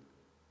forgiven.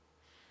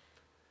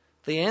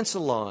 The answer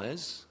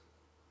lies,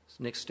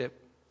 next step,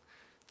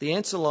 the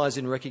answer lies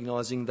in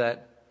recognising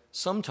that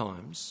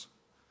sometimes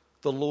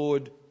the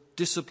Lord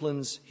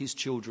disciplines his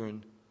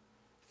children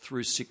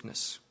through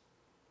sickness.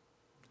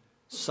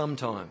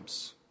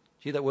 Sometimes.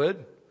 Hear that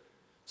word?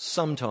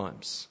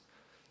 Sometimes.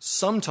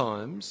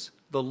 Sometimes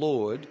the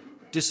Lord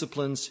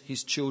disciplines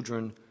his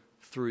children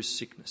through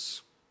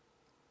sickness.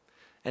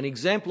 An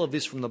example of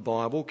this from the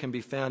Bible can be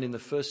found in the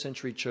first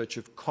century church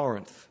of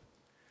Corinth.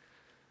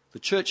 The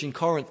church in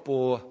Corinth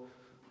bore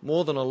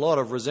more than a lot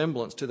of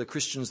resemblance to the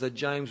Christians that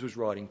James was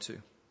writing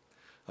to.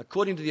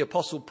 According to the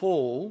Apostle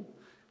Paul,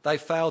 they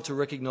failed to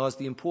recognise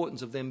the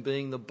importance of them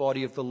being the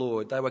body of the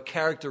Lord. They were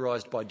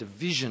characterised by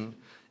division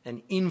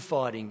and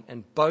infighting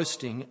and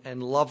boasting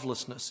and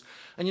lovelessness.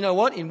 And you know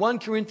what? In 1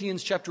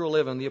 Corinthians chapter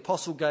 11, the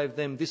apostle gave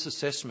them this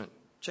assessment.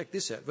 Check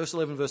this out. Verse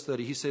 11, verse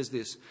 30, he says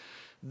this.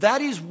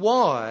 That is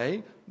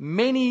why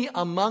many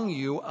among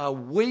you are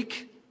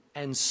weak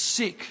and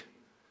sick,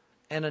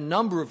 and a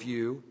number of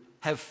you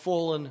have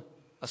fallen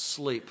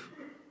asleep.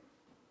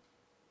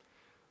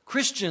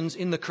 Christians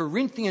in the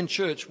Corinthian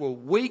church were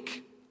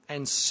weak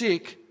and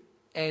sick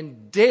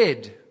and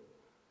dead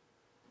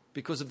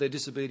because of their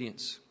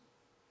disobedience.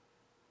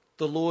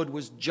 The Lord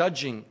was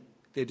judging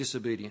their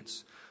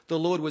disobedience. The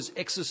Lord was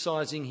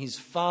exercising his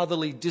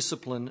fatherly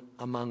discipline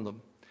among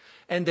them.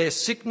 And their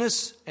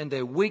sickness and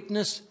their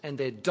weakness and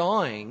their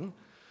dying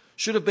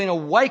should have been a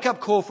wake-up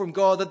call from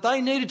God that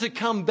they needed to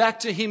come back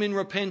to him in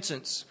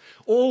repentance.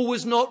 All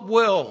was not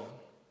well.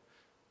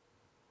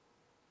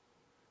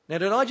 Now,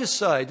 did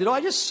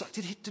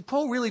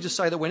Paul really just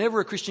say that whenever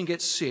a Christian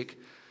gets sick,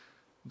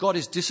 God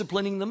is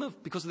disciplining them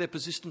because of their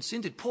persistent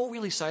sin? Did Paul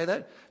really say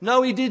that?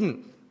 No, he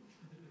didn't.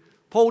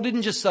 Paul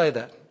didn't just say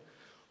that.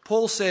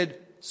 Paul said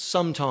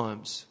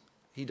sometimes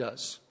he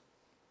does.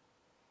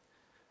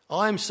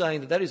 I'm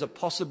saying that is a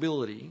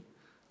possibility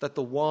that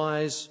the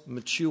wise,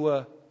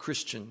 mature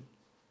Christian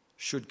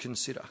should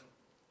consider.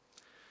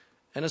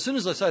 And as soon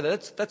as I say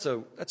that, that's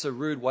a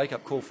rude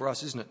wake-up call for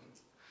us, isn't it?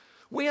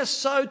 We are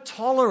so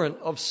tolerant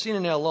of sin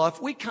in our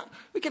life, we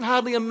can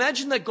hardly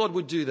imagine that God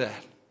would do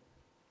that.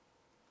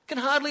 Can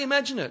hardly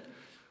imagine it.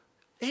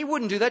 He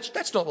wouldn't do that.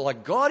 That's not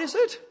like God, is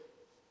it?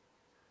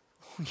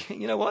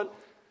 You know what?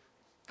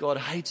 God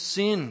hates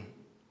sin.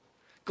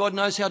 God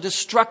knows how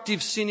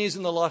destructive sin is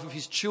in the life of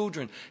his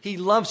children. He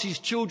loves his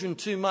children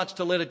too much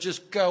to let it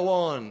just go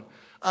on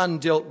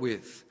undealt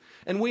with.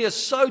 And we are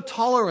so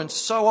tolerant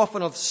so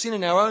often of sin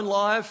in our own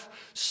life,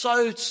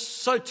 so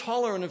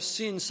tolerant of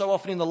sin so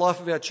often in the life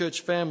of our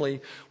church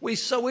family. We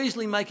so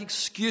easily make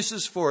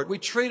excuses for it. We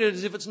treat it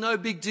as if it's no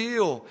big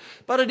deal.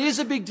 But it is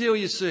a big deal,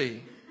 you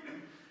see.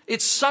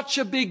 It's such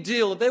a big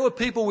deal that there were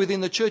people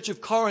within the church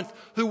of Corinth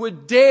who were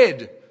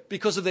dead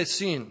because of their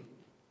sin.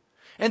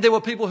 And there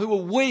were people who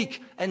were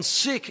weak and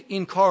sick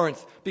in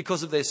Corinth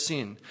because of their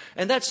sin.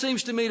 And that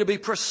seems to me to be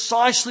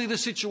precisely the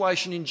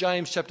situation in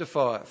James chapter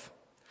 5.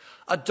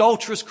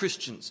 Adulterous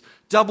Christians,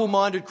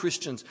 double-minded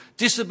Christians,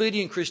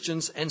 disobedient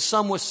Christians, and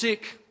some were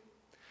sick.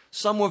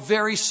 Some were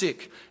very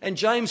sick. And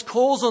James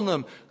calls on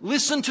them,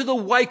 listen to the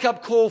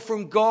wake-up call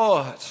from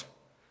God.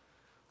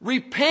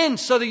 Repent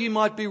so that you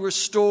might be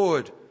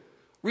restored.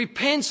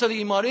 Repent so that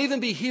you might even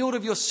be healed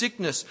of your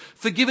sickness,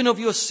 forgiven of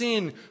your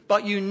sin,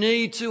 but you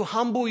need to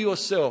humble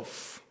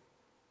yourself.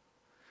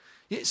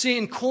 You see,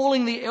 in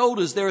calling the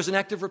elders, there is an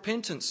act of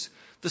repentance.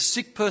 The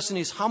sick person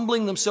is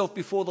humbling themselves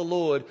before the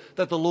Lord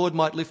that the Lord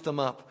might lift them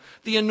up.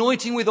 The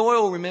anointing with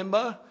oil,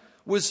 remember,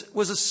 was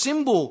a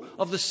symbol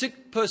of the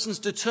sick person's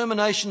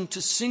determination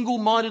to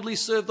single-mindedly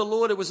serve the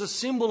Lord. It was a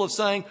symbol of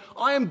saying,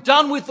 I am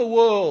done with the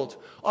world.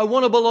 I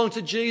want to belong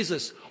to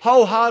Jesus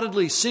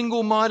wholeheartedly,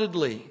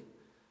 single-mindedly.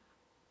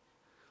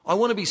 I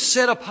want to be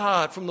set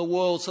apart from the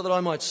world so that I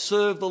might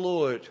serve the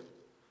Lord.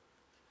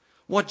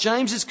 What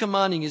James is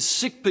commanding is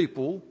sick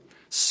people,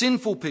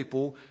 sinful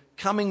people,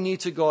 coming near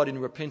to God in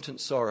repentant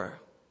sorrow,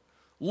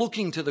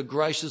 looking to the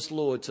gracious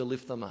Lord to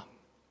lift them up.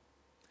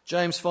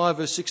 James 5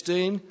 verse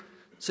 16,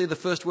 see the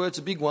first word's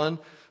a big one.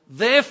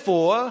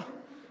 Therefore,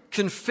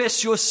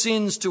 confess your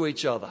sins to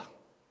each other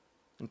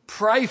and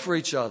pray for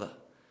each other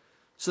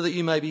so that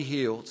you may be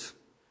healed.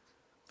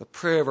 The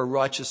prayer of a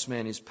righteous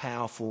man is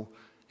powerful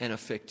and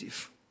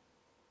effective.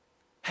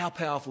 How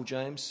powerful,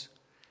 James?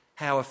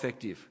 How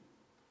effective?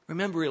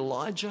 Remember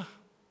Elijah?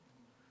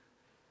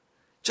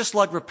 Just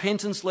like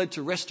repentance led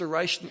to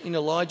restoration in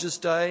Elijah's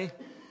day,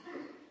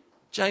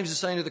 James is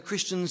saying to the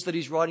Christians that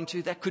he's writing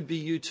to, that could be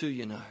you too,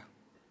 you know.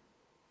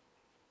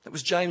 That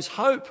was James'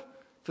 hope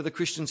for the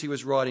Christians he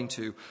was writing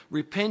to.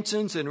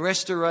 Repentance and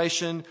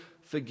restoration,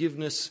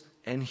 forgiveness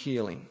and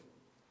healing.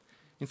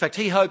 In fact,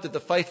 he hoped that the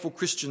faithful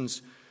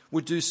Christians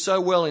would do so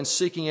well in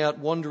seeking out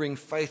wandering,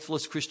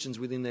 faithless Christians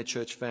within their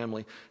church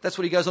family. That's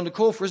what he goes on to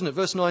call for, isn't it?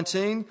 Verse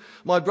 19,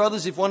 my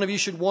brothers, if one of you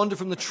should wander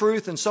from the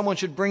truth and someone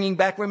should bring him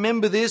back,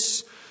 remember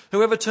this,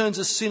 whoever turns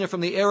a sinner from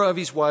the error of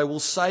his way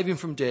will save him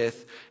from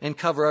death and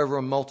cover over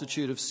a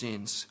multitude of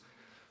sins.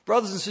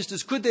 Brothers and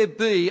sisters, could there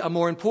be a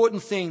more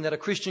important thing that a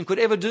Christian could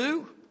ever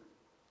do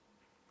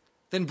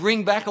than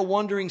bring back a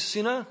wandering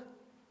sinner,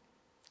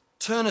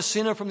 turn a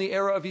sinner from the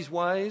error of his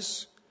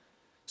ways,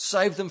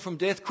 save them from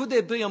death? Could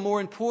there be a more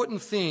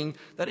important thing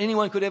that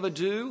anyone could ever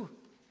do?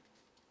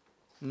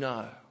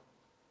 No.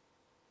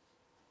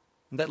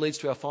 And that leads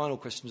to our final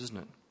question, doesn't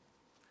it?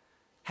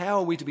 How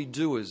are we to be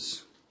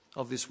doers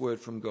of this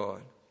word from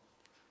God?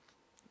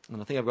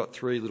 And I think I've got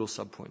 3 little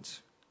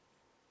subpoints.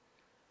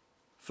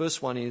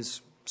 First one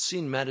is,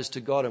 sin matters to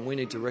God and we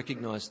need to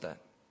recognise that.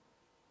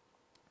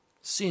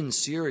 Sin's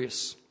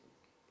serious.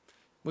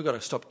 We've got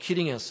to stop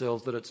kidding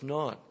ourselves that it's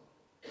not.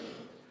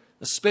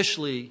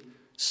 Especially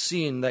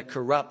sin that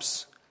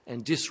corrupts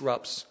and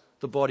disrupts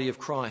the body of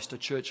Christ, a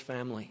church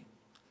family.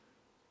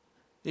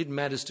 It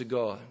matters to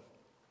God.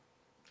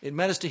 It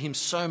matters to him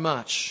so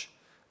much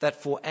that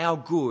for our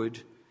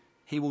good,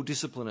 he will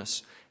discipline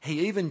us.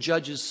 He even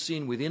judges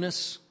sin within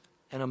us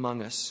and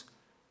among us.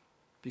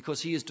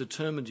 because he is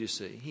determined, you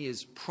see. He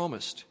is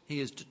promised, he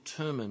is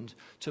determined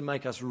to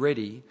make us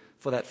ready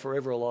for that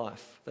forever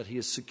life that he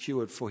has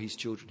secured for his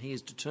children. He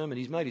is determined,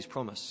 he's made his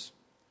promise.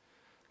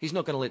 He's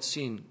not going to let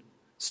sin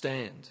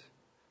stand.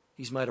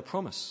 He's made a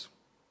promise.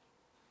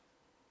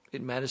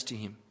 It matters to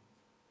him.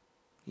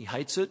 He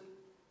hates it.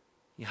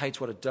 He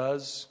hates what it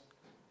does.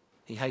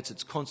 He hates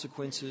its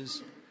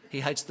consequences.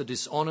 He hates the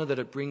dishonour that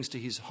it brings to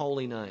his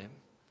holy name.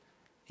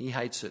 He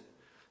hates it.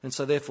 And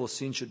so therefore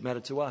sin should matter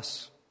to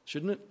us,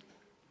 shouldn't it?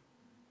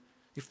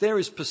 If there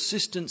is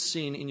persistent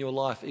sin in your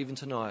life even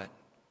tonight,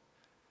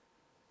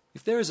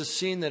 if there is a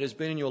sin that has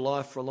been in your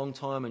life for a long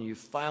time and you've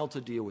failed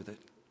to deal with it,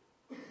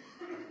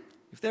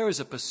 if there is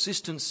a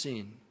persistent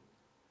sin,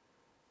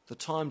 the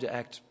time to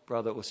act,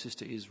 brother or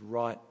sister, is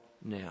right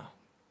now.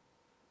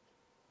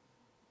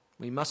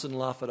 We mustn't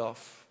laugh it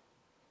off.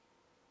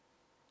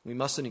 We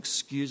mustn't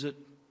excuse it.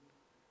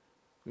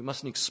 We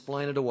mustn't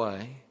explain it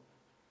away.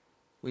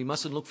 We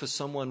mustn't look for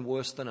someone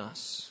worse than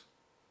us.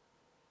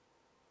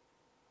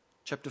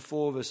 Chapter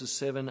 4, verses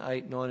 7,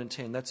 8, 9 and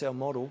 10. That's our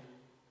model.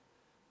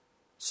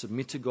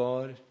 Submit to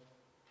God,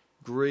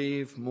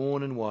 grieve,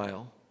 mourn and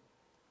wail.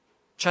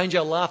 Change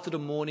our laughter to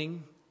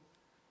mourning,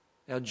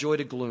 our joy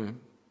to gloom.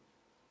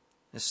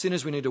 As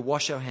sinners, we need to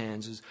wash our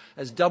hands.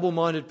 As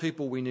double-minded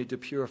people, we need to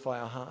purify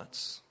our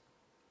hearts.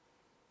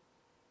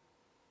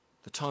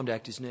 The time to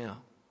act is now.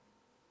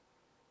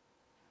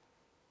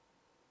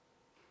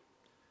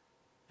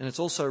 And it's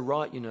also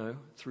right,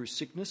 through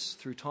sickness,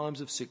 through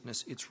times of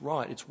sickness, it's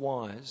right, it's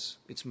wise,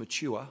 it's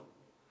mature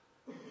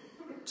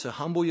to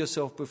humble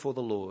yourself before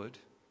the Lord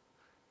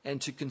and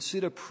to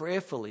consider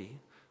prayerfully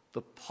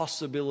the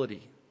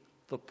possibility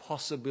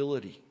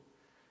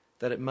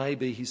that it may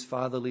be his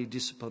fatherly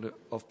discipline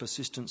of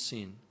persistent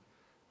sin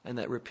and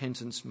that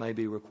repentance may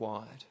be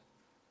required.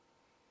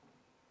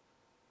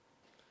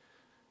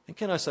 And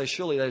can I say,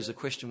 surely that is a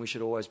question we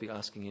should always be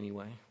asking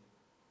anyway.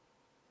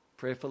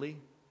 Prayerfully.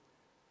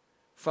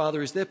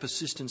 Father, is there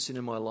persistent sin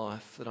in my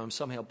life that I'm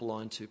somehow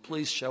blind to?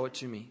 Please show it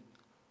to me.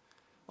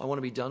 I want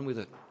to be done with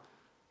it.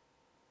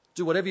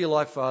 Do whatever you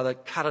like, Father.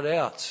 Cut it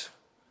out.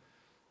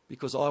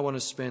 Because I want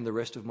to spend the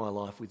rest of my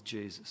life with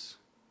Jesus.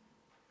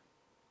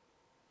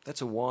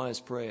 That's a wise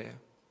prayer.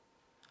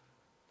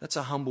 That's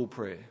a humble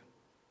prayer.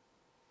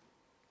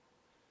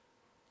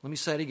 Let me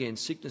say it again.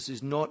 Sickness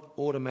is not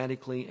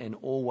automatically and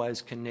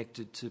always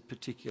connected to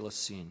particular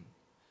sin.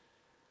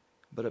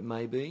 But it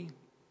may be.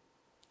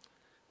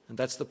 And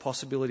that's the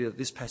possibility that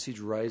this passage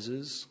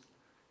raises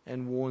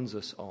and warns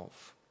us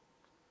of.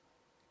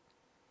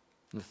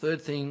 And the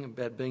third thing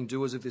about being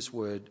doers of this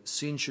word,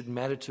 sin should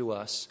matter to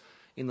us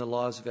in the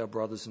lives of our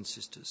brothers and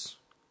sisters.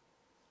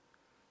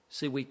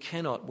 See, we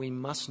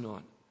must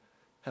not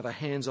have a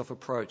hands-off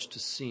approach to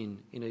sin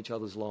in each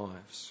other's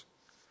lives.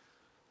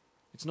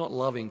 It's not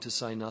loving to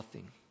say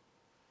nothing.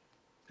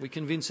 We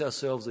convince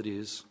ourselves it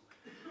is.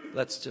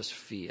 That's just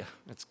fear.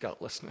 That's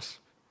gutlessness.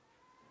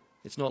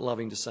 It's not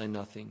loving to say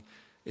nothing.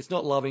 It's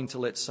not loving to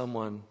let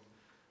someone,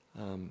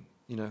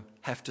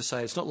 have to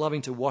say. It's not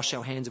loving to wash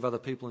our hands of other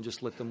people and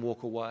just let them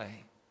walk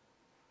away.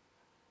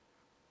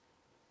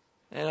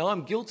 And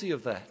I'm guilty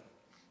of that.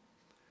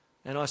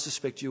 And I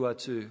suspect you are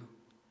too.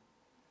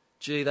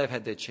 Gee, they've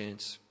had their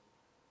chance.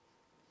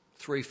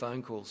 3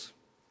 phone calls.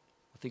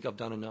 I think I've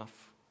done enough.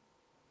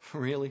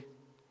 Really?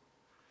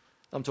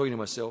 I'm talking to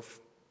myself.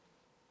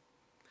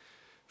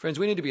 Friends,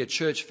 we need to be a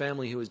church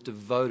family who is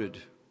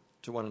devoted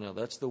to one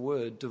another. That's the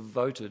word,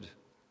 devoted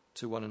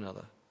to one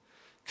another.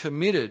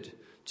 Committed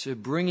to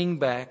bringing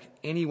back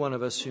any one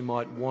of us who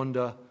might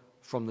wander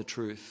from the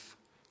truth.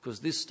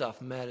 Because this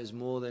stuff matters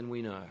more than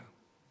we know.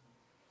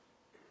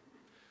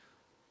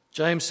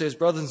 James says,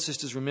 brothers and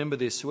sisters, remember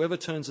this. Whoever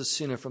turns a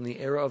sinner from the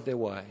error of their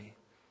way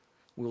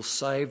will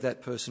save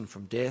that person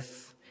from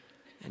death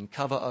and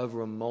cover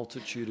over a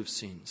multitude of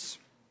sins.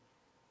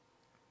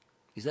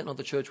 Is that not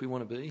the church we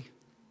want to be?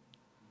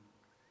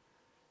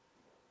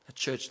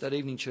 That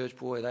evening church,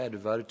 boy, they are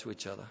devoted to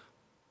each other.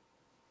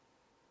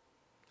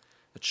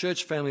 A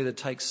church family that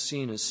takes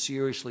sin as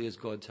seriously as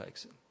God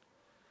takes it.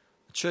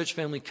 A church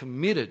family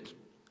committed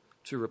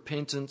to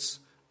repentance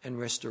and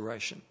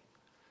restoration.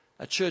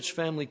 A church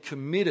family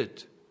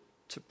committed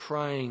to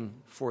praying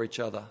for each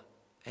other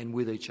and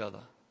with each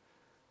other.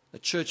 A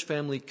church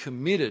family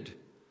committed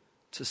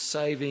to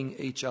saving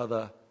each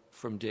other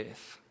from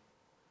death.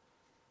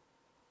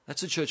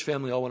 That's a church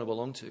family I want to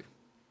belong to.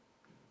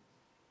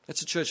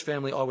 That's a church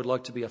family I would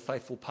like to be a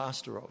faithful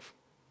pastor of.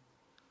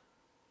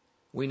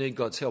 We need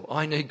God's help.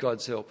 I need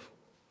God's help.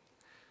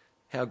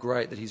 How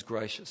great that He's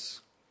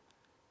gracious.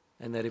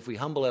 And that if we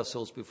humble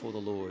ourselves before the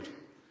Lord,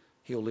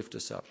 He'll lift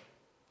us up.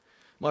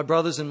 My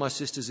brothers and my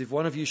sisters, if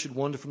one of you should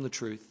wander from the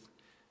truth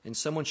and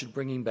someone should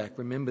bring him back,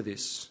 remember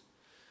this.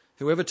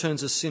 Whoever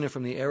turns a sinner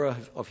from the error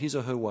of his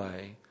or her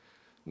way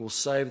will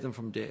save them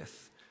from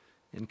death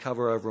and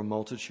cover over a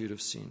multitude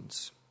of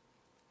sins.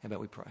 How about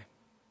we pray?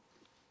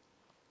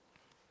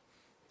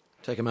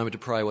 Take a moment to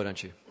pray, why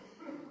don't you?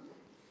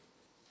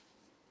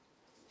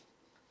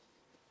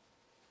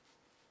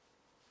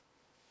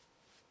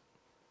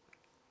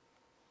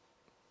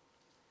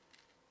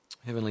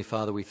 Heavenly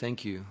Father, we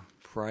thank you,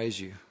 praise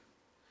you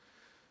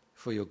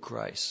for your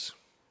grace,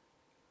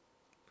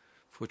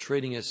 for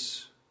treating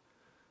us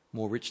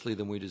more richly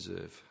than we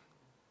deserve.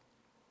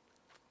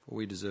 For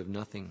we deserve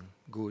nothing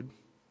good.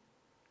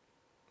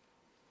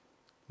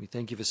 We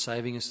thank you for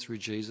saving us through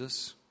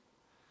Jesus.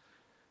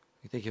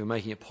 We thank you for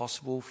making it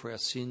possible for our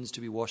sins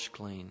to be washed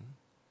clean.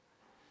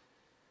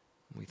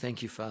 We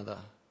thank you, Father,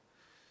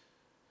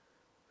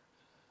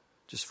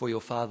 just for your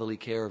fatherly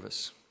care of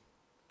us.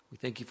 We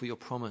thank you for your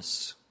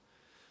promise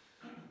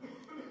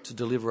to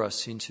deliver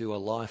us into a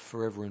life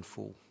forever and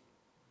full.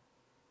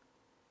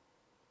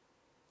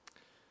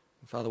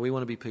 Father, we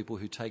want to be people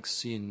who take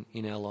sin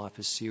in our life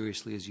as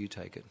seriously as you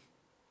take it.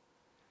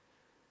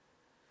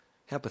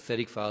 How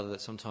pathetic, Father,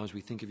 that sometimes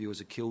we think of you as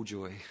a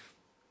killjoy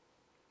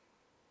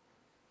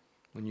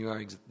when you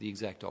are the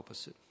exact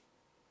opposite.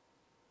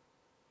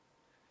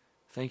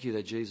 Thank you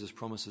that Jesus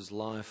promises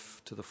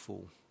life to the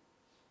full.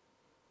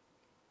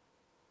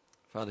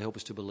 Father, help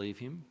us to believe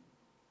him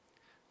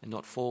and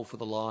not fall for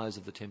the lies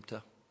of the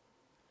tempter,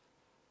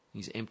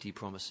 his empty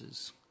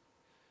promises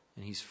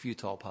and his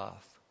futile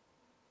path.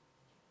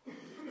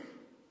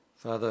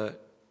 Father,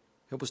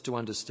 help us to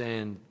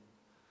understand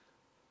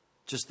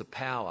just the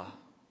power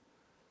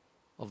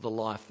of the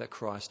life that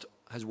Christ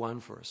has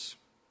won for us.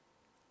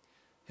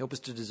 Help us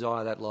to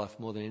desire that life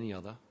more than any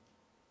other.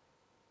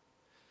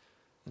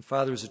 And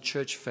Father, as a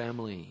church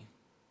family,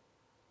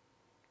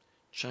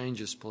 change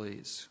us,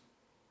 please.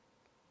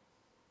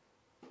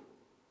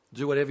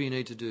 Do whatever you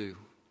need to do.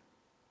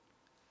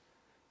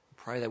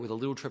 Pray that with a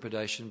little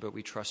trepidation, but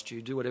we trust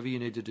you. Do whatever you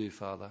need to do,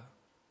 Father.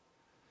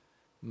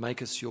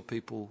 Make us your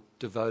people,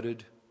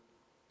 devoted,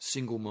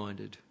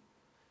 single-minded.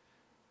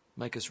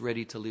 Make us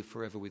ready to live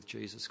forever with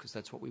Jesus, because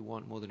that's what we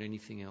want more than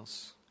anything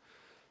else.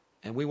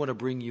 And we want to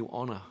bring you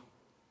honour.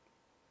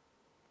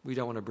 We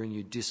don't want to bring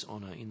you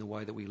dishonour in the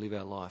way that we live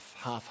our life,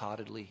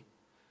 half-heartedly,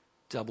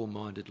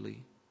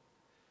 double-mindedly.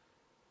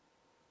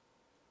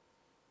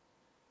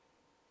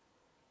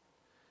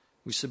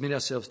 We submit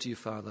ourselves to you,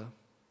 Father.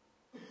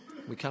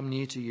 We come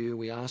near to you.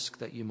 We ask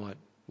that you might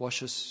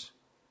wash us,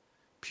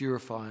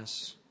 purify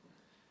us.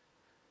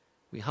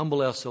 We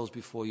humble ourselves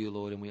before you,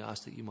 Lord, and we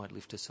ask that you might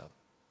lift us up.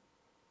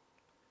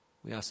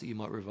 We ask that you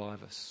might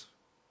revive us.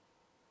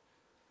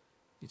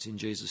 It's in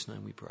Jesus'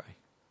 name we pray.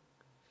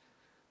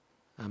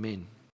 Amen.